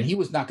of, and he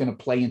was not going to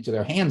play into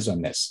their hands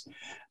on this.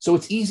 So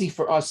it's easy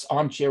for us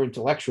armchair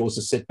intellectuals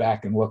to sit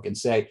back and look and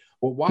say,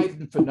 well, why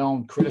didn't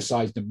Fanon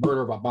criticize the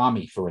murder of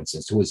Abami, for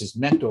instance, who was his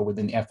mentor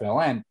within the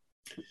FLN?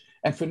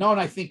 And Fanon,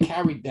 I think,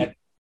 carried that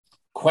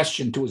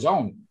question to his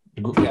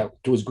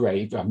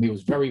grave. I mean, he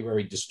was very,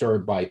 very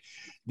disturbed by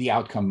the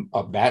outcome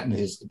of that and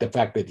the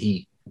fact that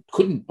he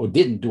couldn't or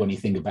didn't do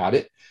anything about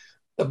it.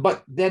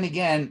 But then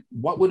again,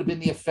 what would have been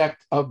the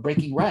effect of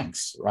breaking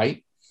ranks,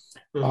 right?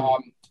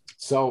 But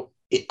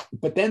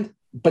then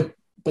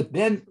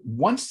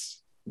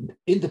once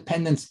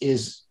independence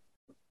is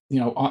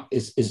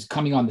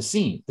coming on the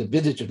scene, the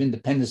visage of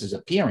independence is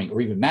appearing,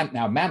 or even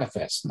now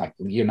manifest, like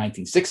the year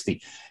 1960.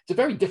 It's a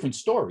very different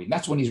story. And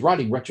that's when he's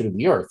writing Wretched of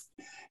the Earth.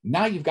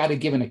 Now you've got to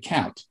give an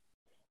account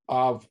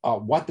of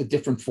what the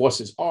different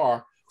forces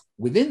are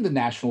within the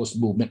nationalist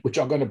movement, which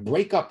are going to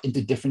break up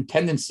into different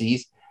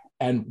tendencies.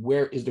 And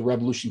where is the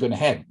revolution going to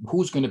head?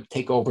 Who's going to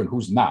take over and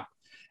who's not?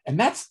 And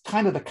that's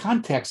kind of the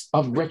context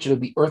of Wretched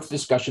of the Earth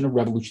discussion of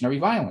revolutionary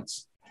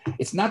violence.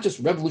 It's not just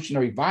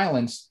revolutionary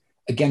violence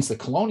against the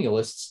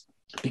colonialists,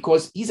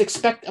 because a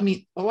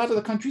lot of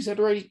the countries had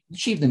already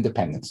achieved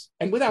independence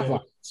and without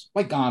violence,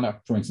 like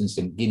Ghana, for instance,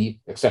 and Guinea,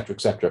 et cetera,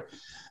 et cetera.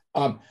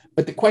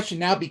 But the question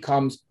now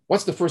becomes,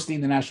 what's the first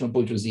thing the national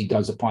bourgeoisie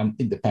does upon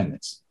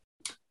independence?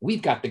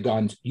 We've got the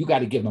guns, you got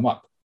to give them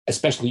up,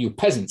 especially you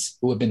peasants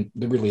who have been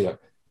the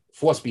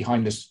force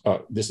behind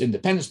this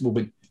independence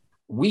movement.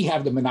 We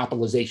have the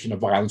monopolization of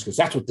violence because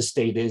that's what the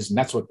state is, and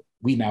that's what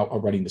we now are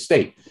running the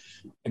state.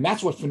 And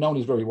that's what Fanon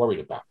is very worried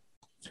about.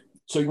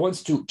 So he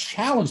wants to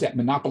challenge that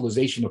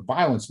monopolization of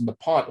violence on the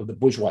part of the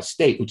bourgeois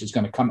state, which is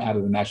going to come out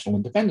of the national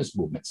independence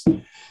movements.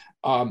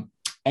 And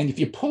if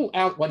you pull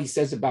out what he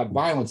says about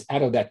violence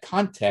out of that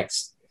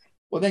context,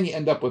 well, then you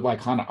end up with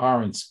like Hannah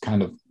Arendt's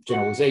kind of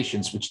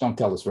generalizations, which don't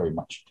tell us very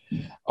much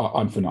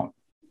on Fanon.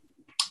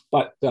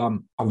 But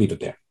I'll leave it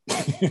there.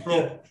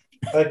 Yeah,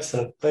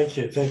 excellent. Thank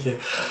you.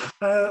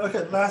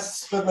 Okay,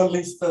 last but not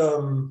least,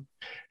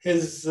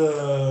 his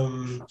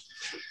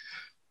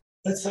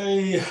let's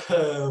say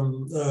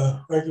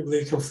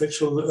arguably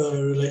conflictual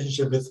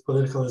relationship with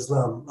political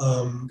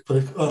Islam.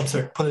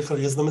 Political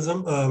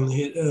Islamism.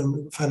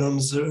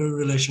 Fanon's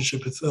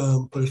relationship with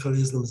political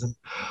Islamism.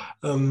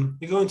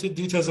 We go into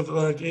details of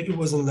it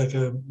wasn't like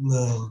a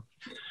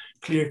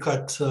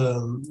clear-cut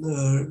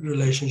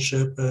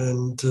relationship,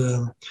 and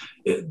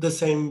the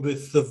same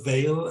with the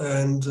veil.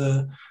 And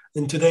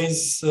in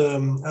today's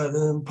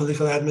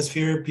political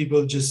atmosphere,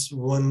 people just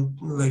want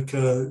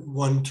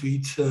one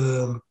tweet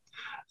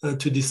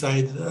to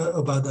decide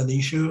about an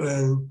issue.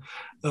 And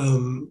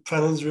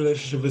Fanon's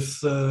relationship with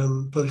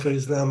political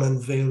Islam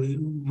and veil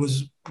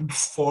was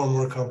far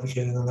more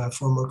complicated than that,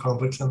 far more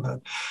complex than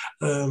that.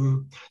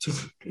 So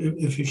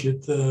if you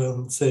could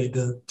say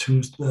the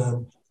two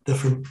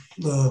different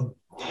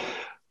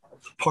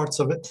parts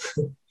of it.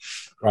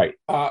 Right.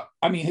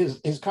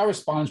 His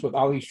correspondence with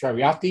Ali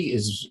Shariati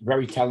is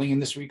very telling in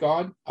this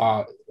regard,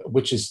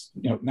 which is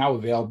now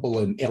available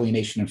in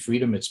Alienation and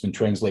Freedom. It's been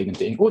translated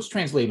into English. Well, it's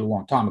translated a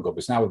long time ago, but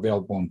it's now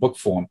available in book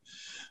form.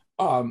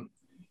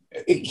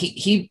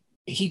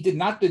 He did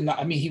not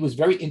deny. He was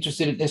very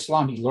interested in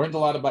Islam. He learned a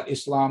lot about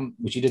Islam,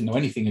 which he didn't know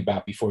anything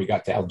about before he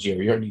got to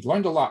Algeria, and he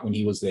learned a lot when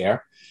he was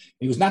there.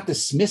 He was not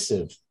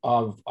dismissive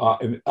of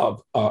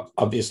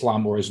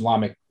Islam or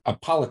Islamic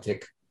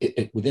politic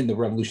within the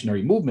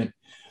revolutionary movement,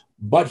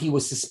 but he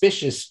was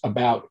suspicious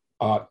about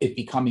it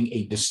becoming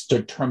a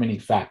determining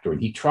factor.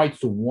 And he tried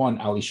to warn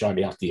Ali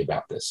Shariati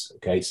about this.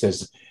 Okay, he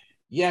says,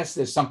 yes,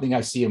 there's something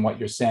I see in what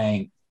you're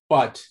saying,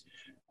 but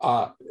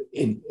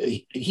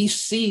he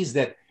sees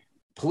that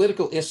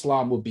political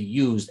Islam will be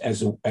used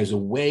as a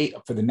way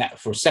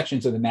for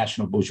sections of the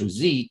national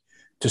bourgeoisie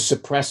to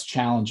suppress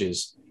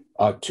challenges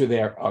to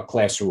their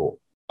class rule.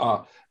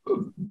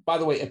 By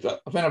the way, if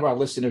any of our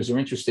listeners are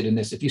interested in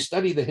this, if you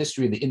study the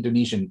history of the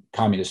Indonesian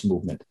communist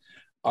movement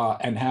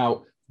and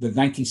how the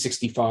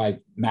 1965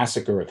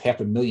 massacre of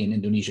 500,000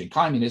 Indonesian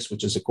communists,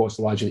 which is, of course,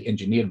 largely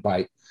engineered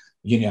by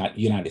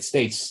United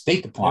States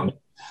State Department,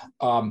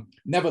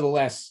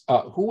 nevertheless,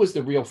 who was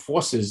the real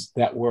forces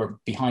that were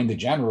behind the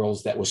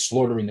generals that were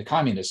slaughtering the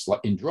communists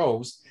in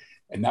droves?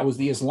 And that was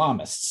the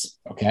Islamists,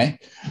 okay?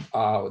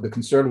 The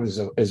conservatives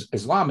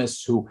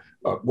Islamists who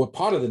were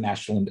part of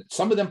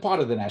some of them part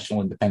of the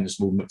national independence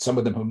movement, some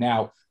of them who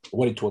now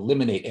wanted to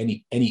eliminate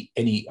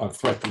any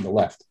threat from the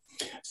left.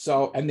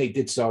 So, and they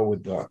did so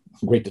with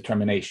great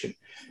determination.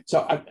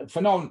 So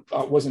Fanon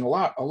wasn't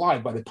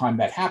alive by the time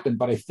that happened,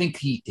 but I think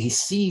he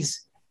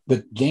sees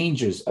the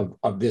dangers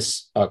of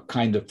this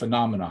kind of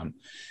phenomenon.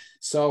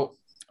 So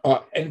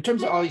in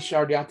terms of Ali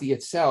Shariati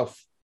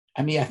itself,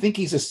 I think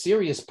he's a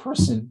serious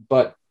person,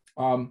 but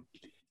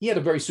he had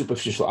a very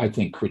superficial, I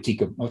think,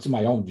 critique of, to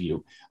my own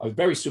view, a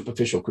very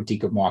superficial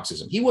critique of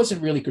Marxism. He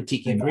wasn't really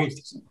critiquing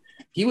Marxism.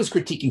 He was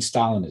critiquing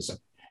Stalinism.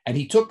 And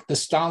he took the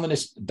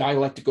Stalinist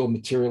dialectical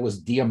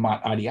materialist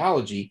Diamat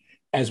ideology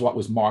as what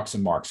was Marx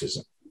and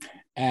Marxism.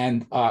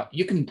 And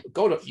you can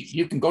go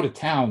to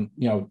town,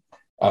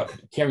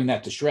 tearing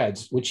that to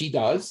shreds, which he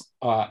does.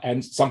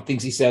 And some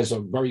things he says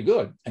are very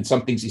good, and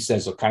some things he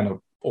says are kind of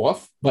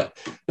off. But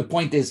the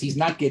point is, he's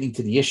not getting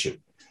to the issue.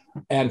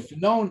 And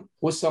Fanon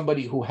was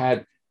somebody who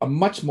had a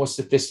much more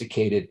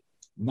sophisticated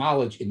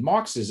knowledge in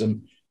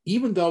Marxism,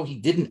 even though he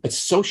didn't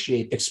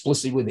associate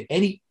explicitly with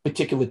any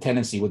particular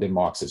tendency within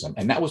Marxism.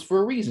 And that was for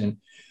a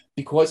reason,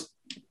 because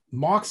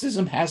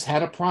Marxism has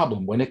had a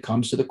problem when it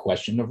comes to the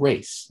question of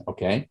race,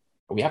 okay?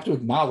 We have to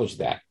acknowledge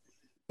that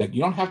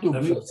you don't have to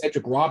agree with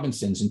Cedric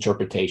Robinson's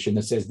interpretation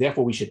that says,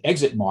 therefore, we should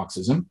exit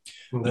Marxism.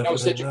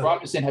 Cedric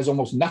Robinson has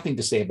almost nothing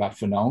to say about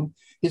Fanon.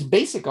 His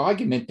basic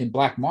argument in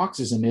Black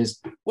Marxism is,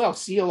 well,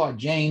 C.L.R.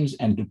 James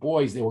and Du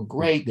Bois, they were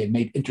great. They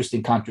made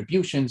interesting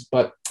contributions,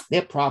 but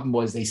their problem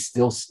was they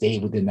still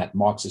stayed within that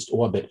Marxist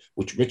orbit,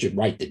 which Richard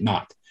Wright did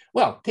not.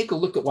 Well, take a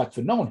look at what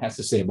Fanon has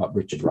to say about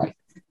Richard Wright.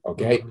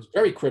 Okay, he was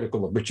very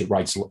critical of Richard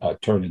Wright's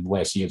turn in the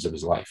last years of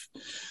his life.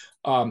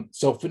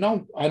 So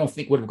Fanon, I don't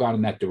think would have gone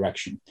in that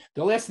direction.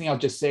 The last thing I'll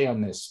just say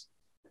on this,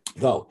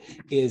 though,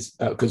 is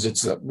because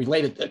it's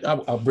related.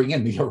 I'll bring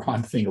in the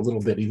Iran thing a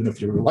little bit, even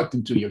if you're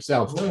reluctant to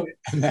yourself. No,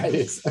 And that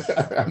is,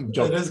 I'm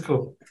joking. that is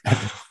cool.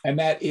 And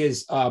that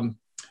is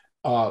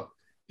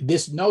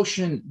this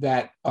notion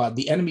that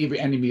the enemy of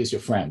your enemy is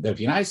your friend. That if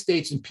the United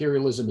States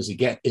imperialism is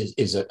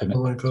an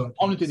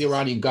opponent to the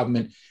Iranian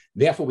government,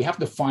 therefore we have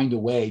to find a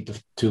way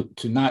to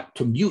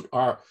mute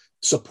our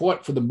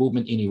support for the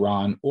movement in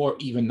Iran, or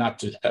even not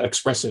to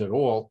express it at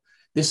all.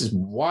 This is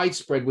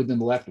widespread within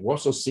the left. We're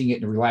also seeing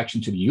it in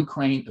relation to the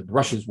Ukraine,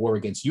 Russia's war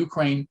against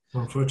Ukraine.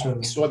 Unfortunately,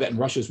 we saw that in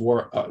Russia's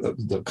war,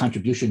 the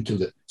contribution to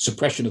the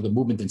suppression of the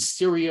movement in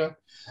Syria.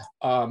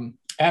 And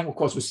of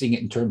course, we're seeing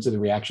it in terms of the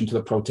reaction to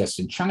the protests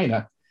in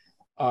China.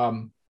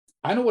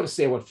 I don't want to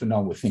say what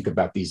Fanon would think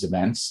about these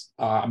events.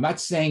 I'm not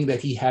saying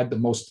that he had the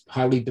most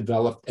highly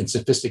developed and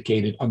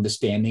sophisticated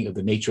understanding of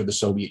the nature of the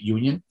Soviet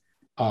Union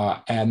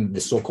and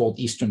the so-called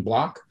Eastern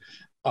Bloc.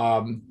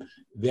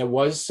 There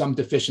was some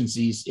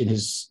deficiencies in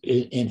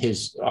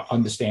his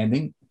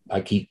understanding.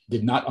 Like, he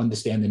did not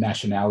understand the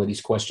nationalities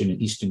question in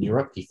Eastern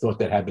Europe. He thought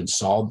that had been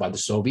solved by the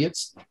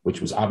Soviets,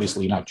 which was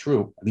obviously not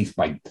true. At least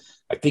I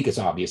think it's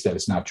obvious that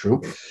it's not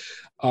true.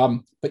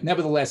 But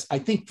nevertheless, I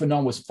think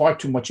Fanon was far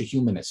too much a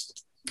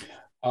humanist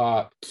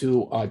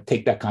to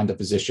take that kind of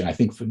position. I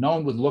think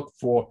Fanon would look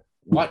for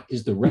what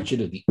is the wretched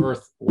of the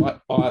earth,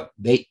 what are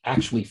they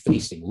actually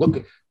facing.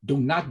 Do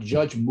not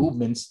judge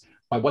movements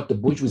by what the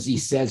bourgeoisie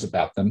says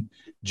about them.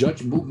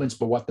 Judge movements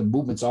by what the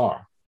movements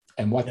are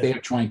and what they're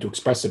trying to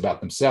express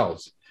about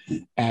themselves.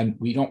 And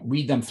we don't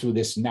read them through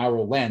this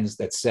narrow lens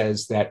that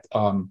says that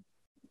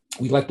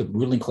we let the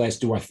ruling class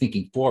do our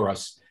thinking for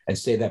us, and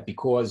say that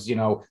because,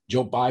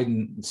 Joe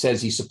Biden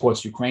says he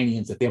supports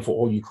Ukrainians, that therefore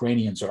all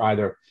Ukrainians are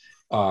either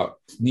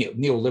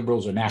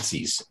neoliberals or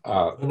Nazis.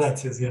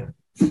 Nazis, yeah.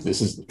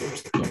 This is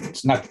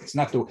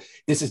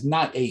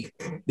not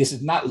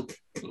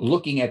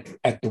looking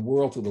at the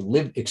world through the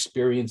lived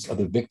experience of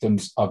the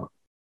victims of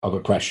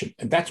oppression.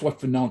 And that's what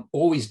Fanon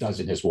always does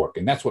in his work.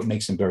 And that's what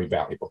makes him very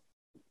valuable.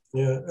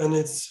 Yeah, and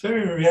it's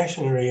very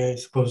reactionary, I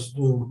suppose,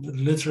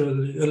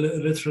 literally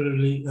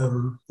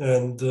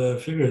and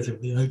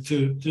figuratively, like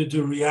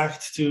to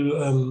react to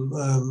a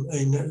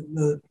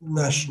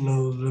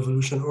national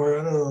revolution, or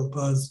I don't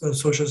know, a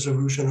socialist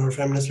revolution or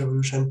feminist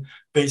revolution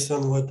based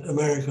on what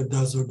America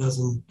does or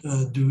doesn't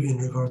do in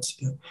regards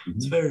to that. Mm-hmm.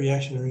 It's very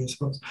reactionary, I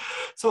suppose.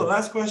 So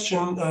last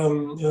question.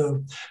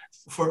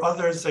 For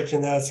others, I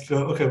can ask,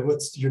 okay,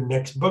 what's your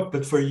next book?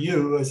 But for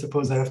you, I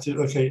suppose I have to,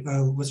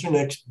 what's your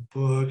next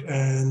book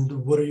and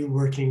what are you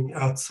working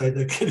outside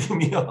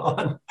academia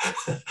on?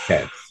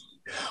 Okay.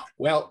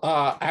 Well,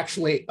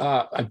 actually,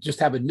 I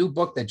just have a new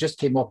book that just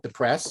came off the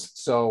press.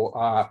 So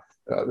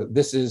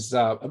this is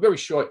a very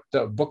short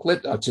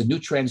booklet. It's a new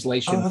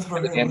translation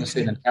that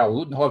Anderson and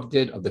Carol Ludenhoff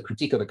did of the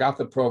Critique of the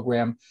Gotha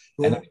program.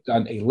 Yeah. And I've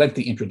done a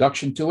lengthy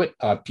introduction to it.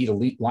 Peter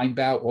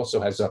Leinbau also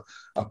has a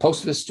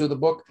postface to the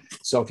book.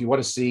 So if you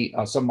want to see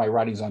some of my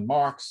writings on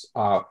Marx,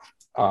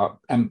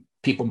 and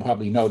people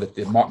probably know that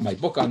my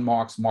book on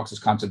Marx's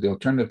Concept of the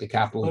Alternative to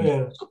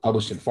Capitalism, is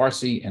published in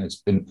Farsi, and it's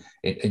been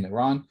in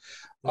Iran.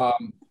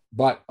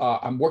 But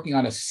I'm working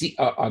on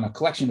a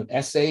collection of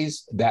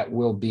essays that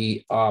will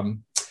be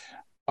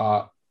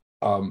a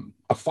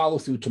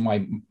follow-through to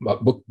my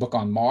book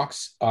on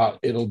Marx.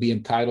 It'll be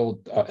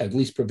entitled, at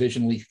least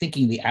provisionally,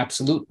 Thinking the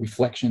Absolute,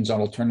 Reflections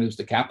on Alternatives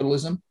to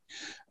Capitalism,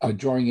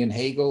 drawing in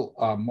Hegel,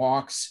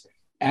 Marx,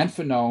 and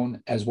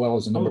Fanon, as well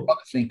as a number of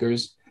other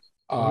thinkers,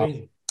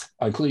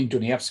 including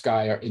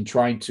Dostoevsky, in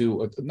trying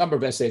to, a number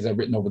of essays I've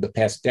written over the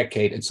past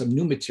decade, and some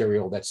new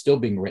material that's still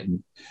being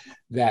written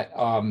that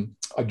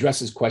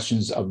addresses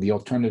questions of the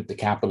alternative to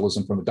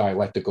capitalism from a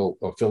dialectical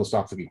or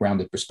philosophically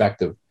grounded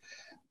perspective.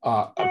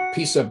 A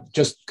piece of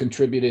just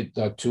contributed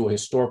to a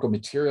historical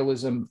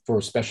materialism for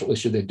a special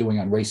issue they're doing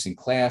on race and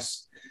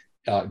class,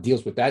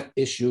 deals with that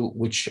issue,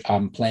 which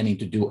I'm planning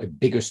to do a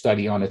bigger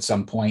study on at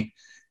some point.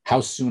 How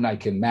soon I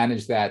can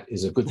manage that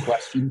is a good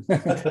question.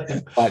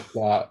 But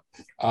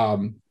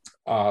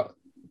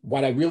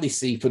what I really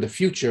see for the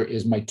future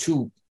is my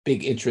two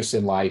big interests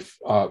in life,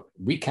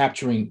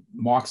 recapturing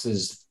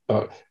Marx's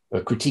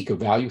critique of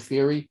value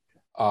theory,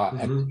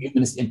 and the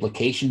humanist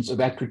implications of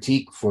that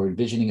critique for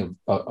envisioning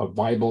a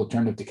viable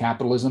alternative to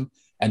capitalism,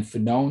 and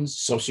Fanon's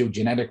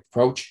sociogenetic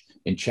approach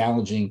in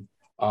challenging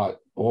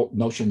all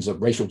notions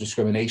of racial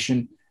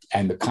discrimination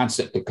and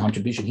the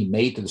contribution he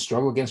made to the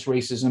struggle against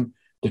racism,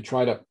 to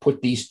try to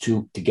put these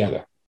two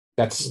together.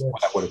 That's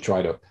what I want to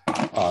try to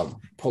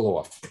pull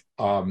off.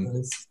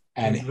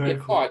 And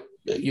in part,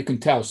 you can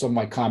tell some of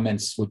my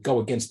comments would go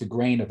against the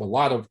grain of a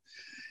lot of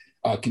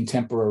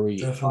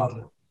contemporary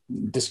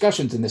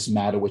discussions in this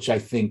matter, which I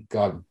think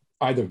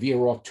either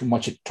veer off too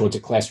much towards a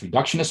class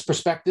reductionist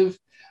perspective,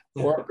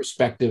 or a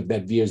perspective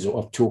that veers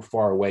off too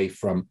far away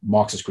from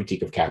Marx's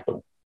critique of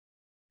capital.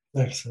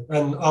 Excellent.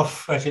 And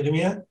off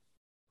academia?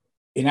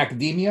 In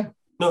academia?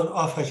 No,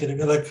 off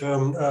academia, like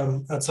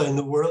outside in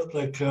the world,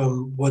 like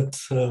what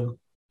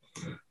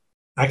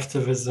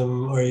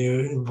activism are you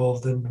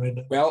involved in right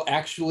now? Well,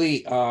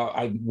 actually,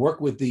 I work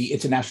with the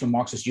International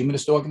Marxist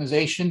Humanist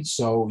Organization,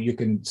 so you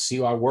can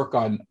see our work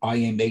on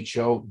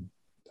IMHO.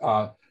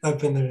 I've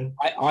been there.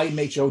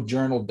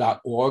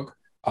 IMHOjournal.org.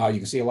 You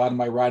can see a lot of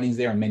my writings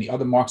there and many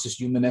other Marxist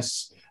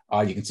humanists.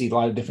 You can see a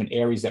lot of different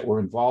areas that we're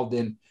involved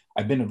in.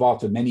 I've been involved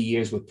for many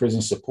years with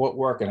prison support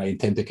work, and I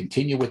intend to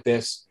continue with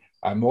this.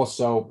 I'm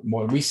also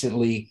more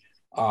recently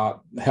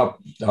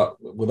helped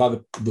with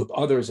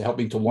others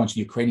helping to launch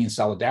the Ukrainian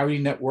Solidarity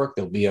Network.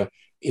 There'll be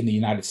in the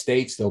United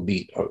States, there'll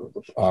be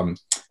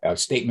a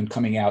statement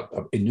coming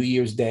out in New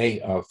Year's Day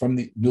from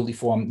the newly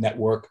formed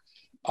network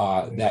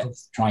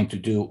that's trying to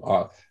do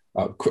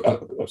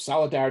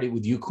solidarity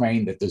with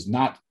Ukraine that does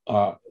not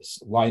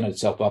line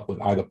itself up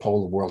with either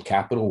pole of world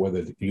capital,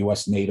 whether the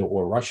US, NATO,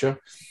 or Russia.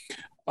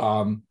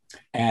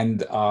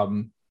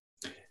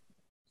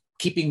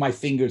 Keeping my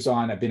fingers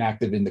on, I've been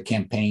active in the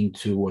campaign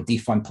to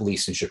defund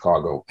police in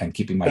Chicago and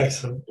keeping my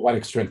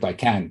what strength I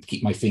can,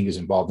 keep my fingers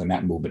involved in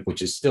that movement,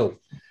 which is still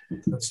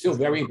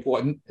very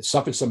important. It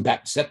suffered some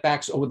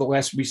setbacks over the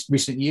last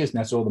recent years, and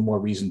that's all the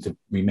more reason to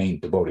remain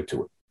devoted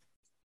to it.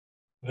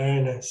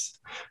 Very nice.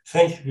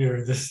 Thank you,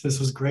 Yuri. This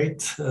was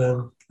great.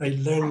 I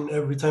learn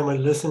every time I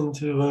listen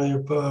to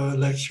your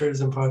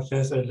lectures and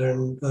podcasts. I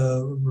learn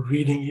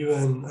reading you,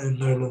 and I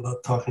learn a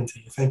lot talking to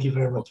you. Thank you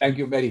very much. Well, thank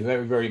you, Betty,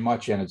 very, very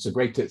much. And it's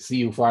great to see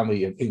you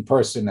finally in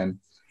person. And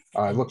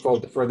I look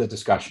forward to further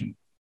discussion.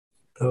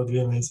 That would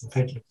be amazing.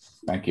 Thank you.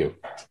 Thank you.